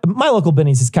 My local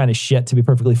Binny's is kind of shit, to be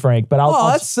perfectly frank. But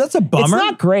that's a bummer. It's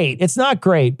not great. It's not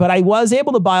great. But I was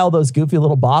able to buy all those goofy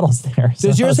little bottles there.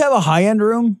 Does yours have a high-end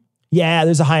room? Yeah,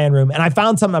 there's a high-end room. And I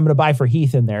found something I'm going to buy for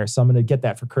Heath in there. So I'm going to get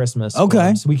that for Christmas.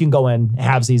 Okay. So we can go in,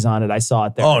 halvesies on it. I saw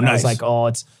it there. Oh, and I was nice. like, oh,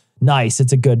 it's nice.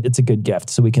 It's a good gift.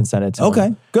 So we can send it to him.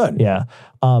 Okay, good. Yeah.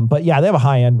 But yeah, they have a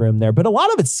high-end room there. But a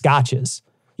lot of it's scotches.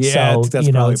 Yeah, so, that's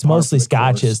you know, probably it's par mostly for the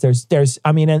course. scotches. There's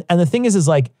I mean, and the thing is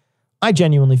like, I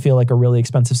genuinely feel like a really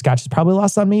expensive scotch is probably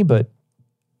lost on me, but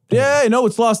Yeah, no,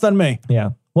 it's lost on me. yeah.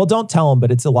 Well, don't tell them,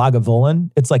 but it's a Lagavulin.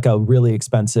 It's like a really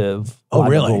expensive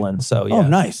Lagavulin. So yeah. Oh,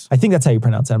 nice. I think that's how you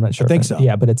pronounce it. I'm not sure. I think so.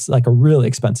 Yeah, but it's like a really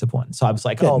expensive one. So I was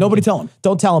like, Yeah, nobody tell him.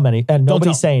 Don't tell him any, and nobody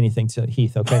tell say anything to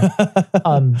Heath, okay?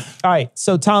 All right.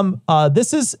 So Tom,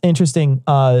 this is interesting.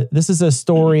 This is a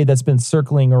story that's been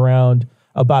circling around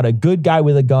about a good guy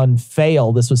with a gun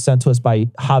fail. This was sent to us by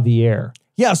Javier.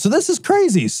 Yeah, so this is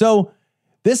crazy. So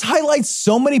this highlights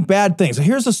so many bad things. So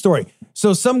here's the story.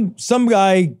 So some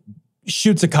guy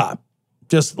shoots a cop,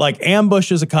 just like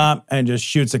ambushes a cop and just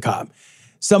shoots a cop.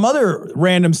 Some other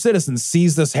random citizen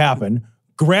sees this happen,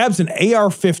 grabs an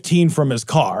AR-15 from his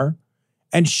car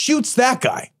and shoots that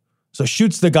guy. So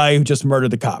shoots the guy who just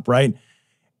murdered the cop, right?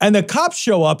 And the cops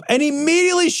show up and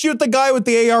immediately shoot the guy with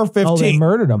the AR-15. Oh, they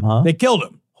murdered him, huh? They killed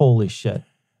him. Holy shit.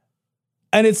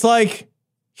 And it's like,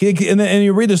 and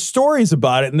you read the stories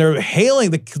about it, and they're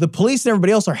hailing, the police and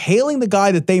everybody else are hailing the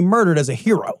guy that they murdered as a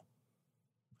hero.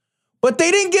 But they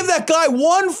didn't give that guy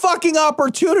one fucking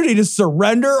opportunity to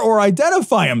surrender or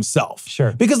identify himself.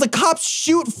 Sure. Because the cops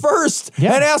shoot first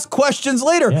Yeah. and ask questions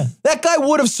later. Yeah. That guy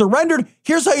would have surrendered.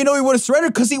 Here's how you know he would have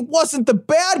surrendered, because he wasn't the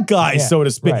bad guy, Yeah, so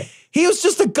to speak. right. He was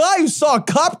just a guy who saw a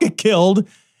cop get killed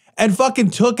and fucking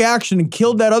took action and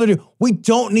killed that other dude. We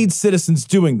don't need citizens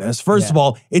doing this. First Yeah. of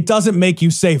all, it doesn't make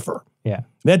you safer. Yeah.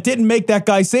 That didn't make that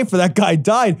guy safer. That guy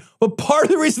died. But part of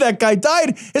the reason that guy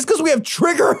died is because we have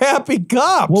trigger-happy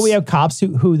cops. Well, we have cops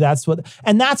who that's what,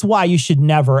 and that's why you should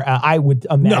never, I would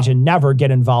imagine, never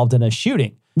get involved in a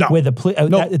shooting. No. With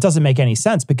a it doesn't make any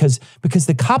sense because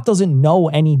the cop doesn't know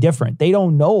any different. They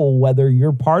don't know whether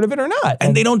you're part of it or not.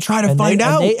 And they don't try to find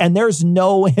out. And there's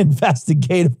no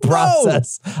investigative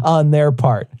process on their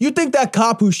part. You think that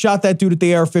cop who shot that dude at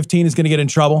the AR-15 is going to get in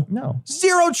trouble? No.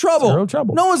 Zero trouble. Zero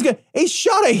trouble. No one's going to. He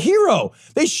shot a hero.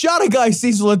 They shot a guy,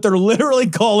 Cecil, that they're literally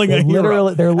calling a hero.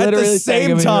 They're literally at the saying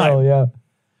same him a time. hero, yeah.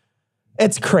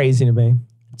 It's crazy to me.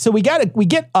 So we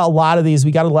get a lot of these. We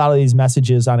got a lot of these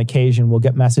messages on occasion. We'll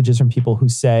get messages from people who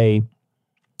say,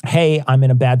 hey, I'm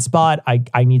in a bad spot.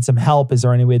 I need some help. Is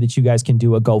there any way that you guys can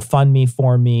do a GoFundMe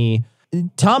for me?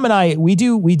 Tom and I, we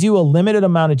do a limited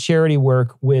amount of charity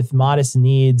work with Modest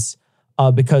Needs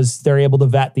because they're able to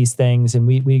vet these things. And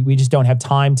we just don't have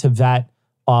time to vet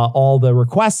all the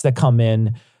requests that come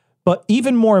in. But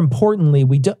even more importantly,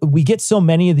 we get so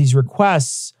many of these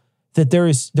requests that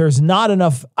there's not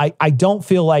enough. I don't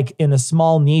feel like in a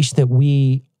small niche that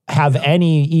we have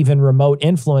any even remote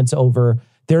influence over,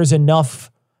 there's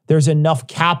enough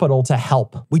capital to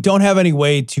help. We don't have any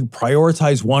way to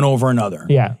prioritize one over another.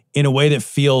 Yeah. In a way that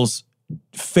feels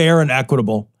fair and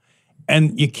equitable.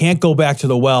 And you can't go back to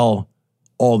the well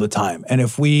all the time. And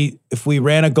if we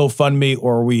ran a GoFundMe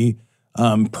or we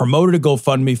promoted a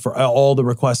GoFundMe for all the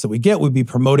requests that we get, we'd be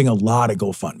promoting a lot of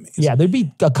GoFundMes. Yeah, there'd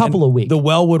be a couple a week. The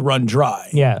well would run dry.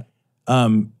 Yeah.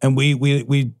 And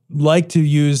we like to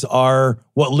use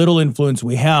what little influence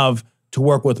we have to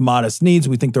work with Modest Needs.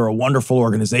 We think they're a wonderful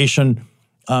organization.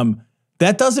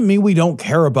 That doesn't mean we don't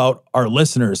care about our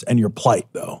listeners and your plight,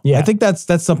 though. Yeah. I think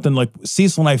that's something like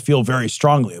Cecil and I feel very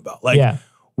strongly about. Like, yeah.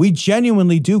 We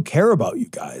genuinely do care about you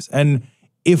guys. And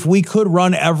if we could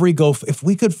run if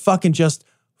we could fucking just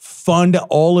fund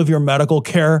all of your medical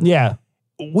care, yeah,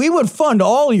 we would fund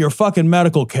all of your fucking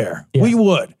medical care. Yeah. We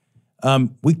would.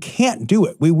 We can't do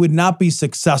it. We would not be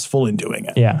successful in doing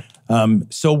it. Yeah.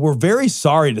 So we're very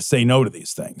sorry to say no to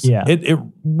these things. Yeah.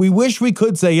 We wish we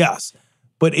could say yes,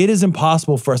 but it is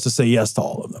impossible for us to say yes to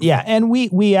all of them. Yeah. And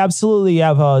we absolutely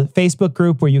have a Facebook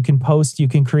group where you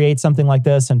can create something like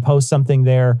this and post something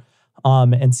there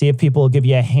and see if people will give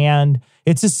you a hand.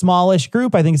 It's a smallish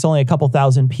group. I think it's only a couple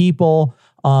thousand people.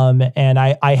 And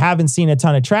I haven't seen a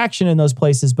ton of traction in those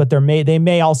places, but they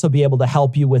may also be able to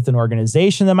help you with an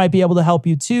organization that might be able to help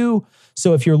you too.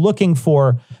 So if you're looking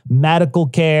for medical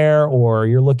care or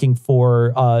you're looking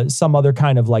for some other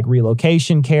kind of like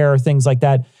relocation care or things like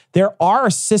that, there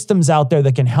are systems out there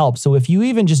that can help. So if you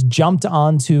even just jumped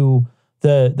onto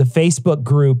the Facebook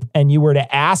group and you were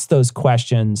to ask those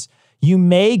questions, you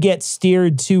may get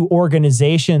steered to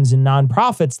organizations and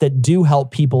nonprofits that do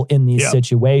help people in these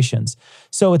situations.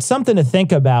 So it's something to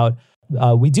think about.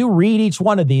 We do read each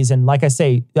one of these. And like I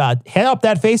say, head up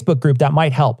that Facebook group. That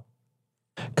might help.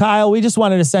 Kyle, we just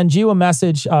wanted to send you a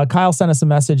message. Kyle sent us a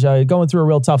message going through a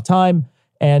real tough time.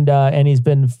 And he's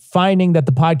been finding that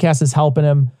the podcast is helping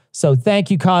him. So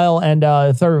thank you, Kyle, and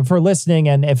for listening.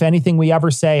 And if anything we ever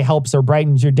say helps or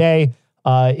brightens your day,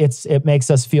 it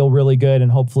makes us feel really good.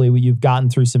 And hopefully you've gotten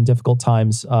through some difficult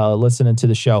times listening to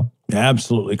the show.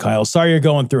 Absolutely, Kyle. Sorry you're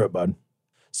going through it, bud.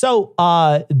 So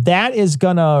that is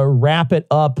going to wrap it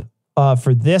up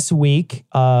for this week.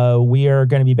 We are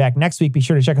going to be back next week. Be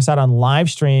sure to check us out on live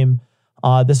stream.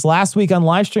 This last week on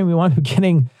live stream, we wound up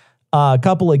getting a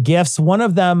couple of gifts. One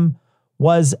of them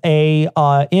was a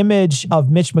image of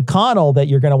Mitch McConnell that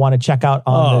you're going to want to check out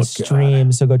on the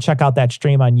stream. So go check out that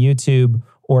stream on YouTube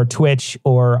or Twitch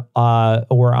or on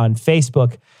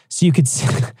Facebook, so you could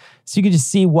just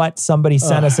see what somebody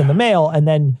sent us in the mail. And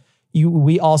then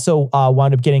we also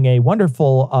wound up getting a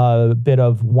wonderful bit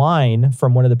of wine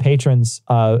from one of the patrons,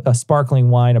 a sparkling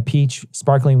wine, a peach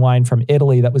sparkling wine from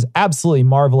Italy that was absolutely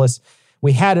marvelous.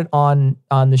 We had it on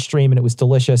the stream and it was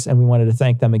delicious, and we wanted to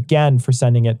thank them again for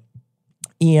sending it.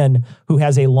 Ian, who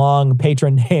has a long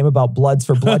patron name about Bloods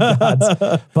for Blood Gods,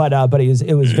 but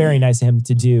it was very nice of him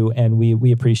to do, and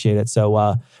we appreciate it.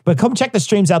 So, but come check the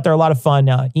streams out; they're a lot of fun.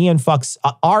 Our Ian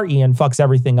fucks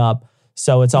everything up,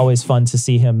 so it's always fun to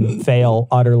see him fail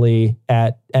utterly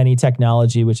at any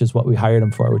technology, which is what we hired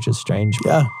him for, which is strange.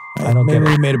 Yeah, I don't maybe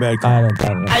get it. we made a bad call. I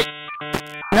don't know.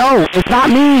 No, it's not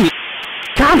me.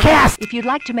 Comcast. If you'd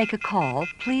like to make a call,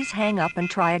 please hang up and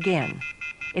try again.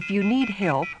 If you need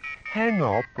help, hang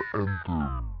up and do.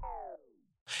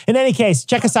 In any case,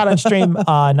 check us out on stream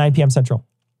 9 p.m. Central.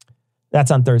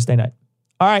 That's on Thursday night.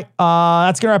 All right,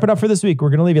 that's going to wrap it up for this week. We're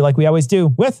going to leave you like we always do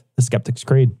with the Skeptic's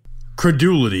Creed.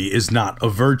 Credulity is not a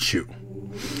virtue.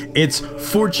 It's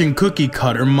fortune cookie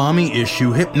cutter, mommy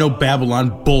issue,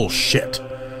 hypno-Babylon bullshit.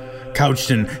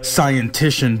 Couched in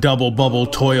scientician, double bubble,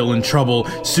 toil and trouble,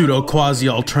 pseudo quasi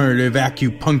alternative,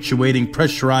 acupunctuating,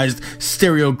 pressurized,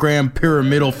 stereogram,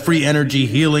 pyramidal, free energy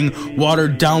healing, water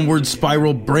downward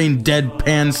spiral, brain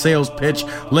deadpan, sales pitch,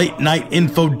 late night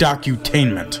info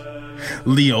docutainment.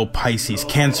 Leo, Pisces,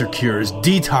 cancer cures,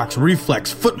 detox,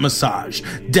 reflex, foot massage,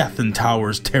 death and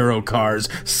towers, tarot cards,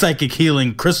 psychic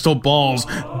healing, crystal balls,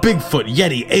 Bigfoot,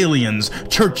 Yeti, aliens,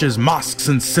 churches, mosques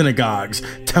and synagogues,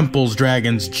 temples,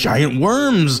 dragons, giant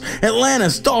worms,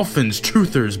 Atlantis, dolphins,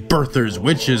 truthers, birthers,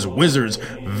 witches, wizards,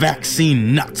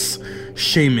 vaccine nuts,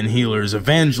 shaman healers,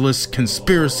 evangelists,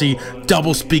 conspiracy,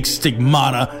 doublespeak,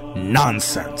 stigmata,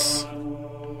 nonsense.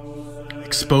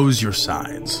 Expose your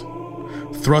sides.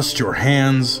 Thrust your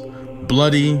hands,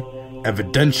 bloody,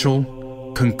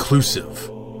 evidential, conclusive.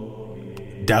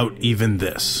 Doubt even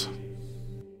this.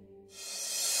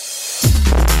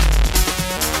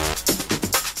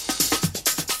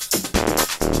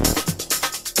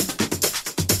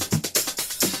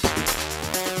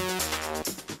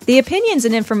 The opinions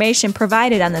and information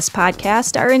provided on this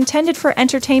podcast are intended for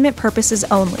entertainment purposes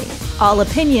only. All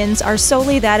opinions are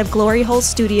solely that of Glory Hole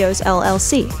Studios,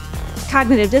 LLC.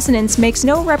 Cognitive Dissonance makes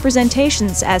no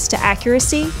representations as to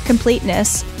accuracy,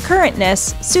 completeness,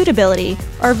 currentness, suitability,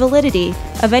 or validity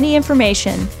of any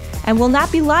information, and will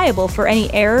not be liable for any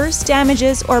errors,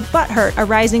 damages, or butthurt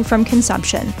arising from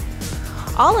consumption.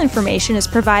 All information is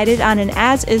provided on an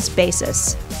as-is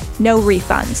basis. No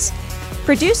refunds.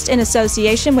 Produced in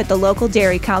association with the local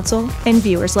Dairy Council and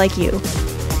viewers like you.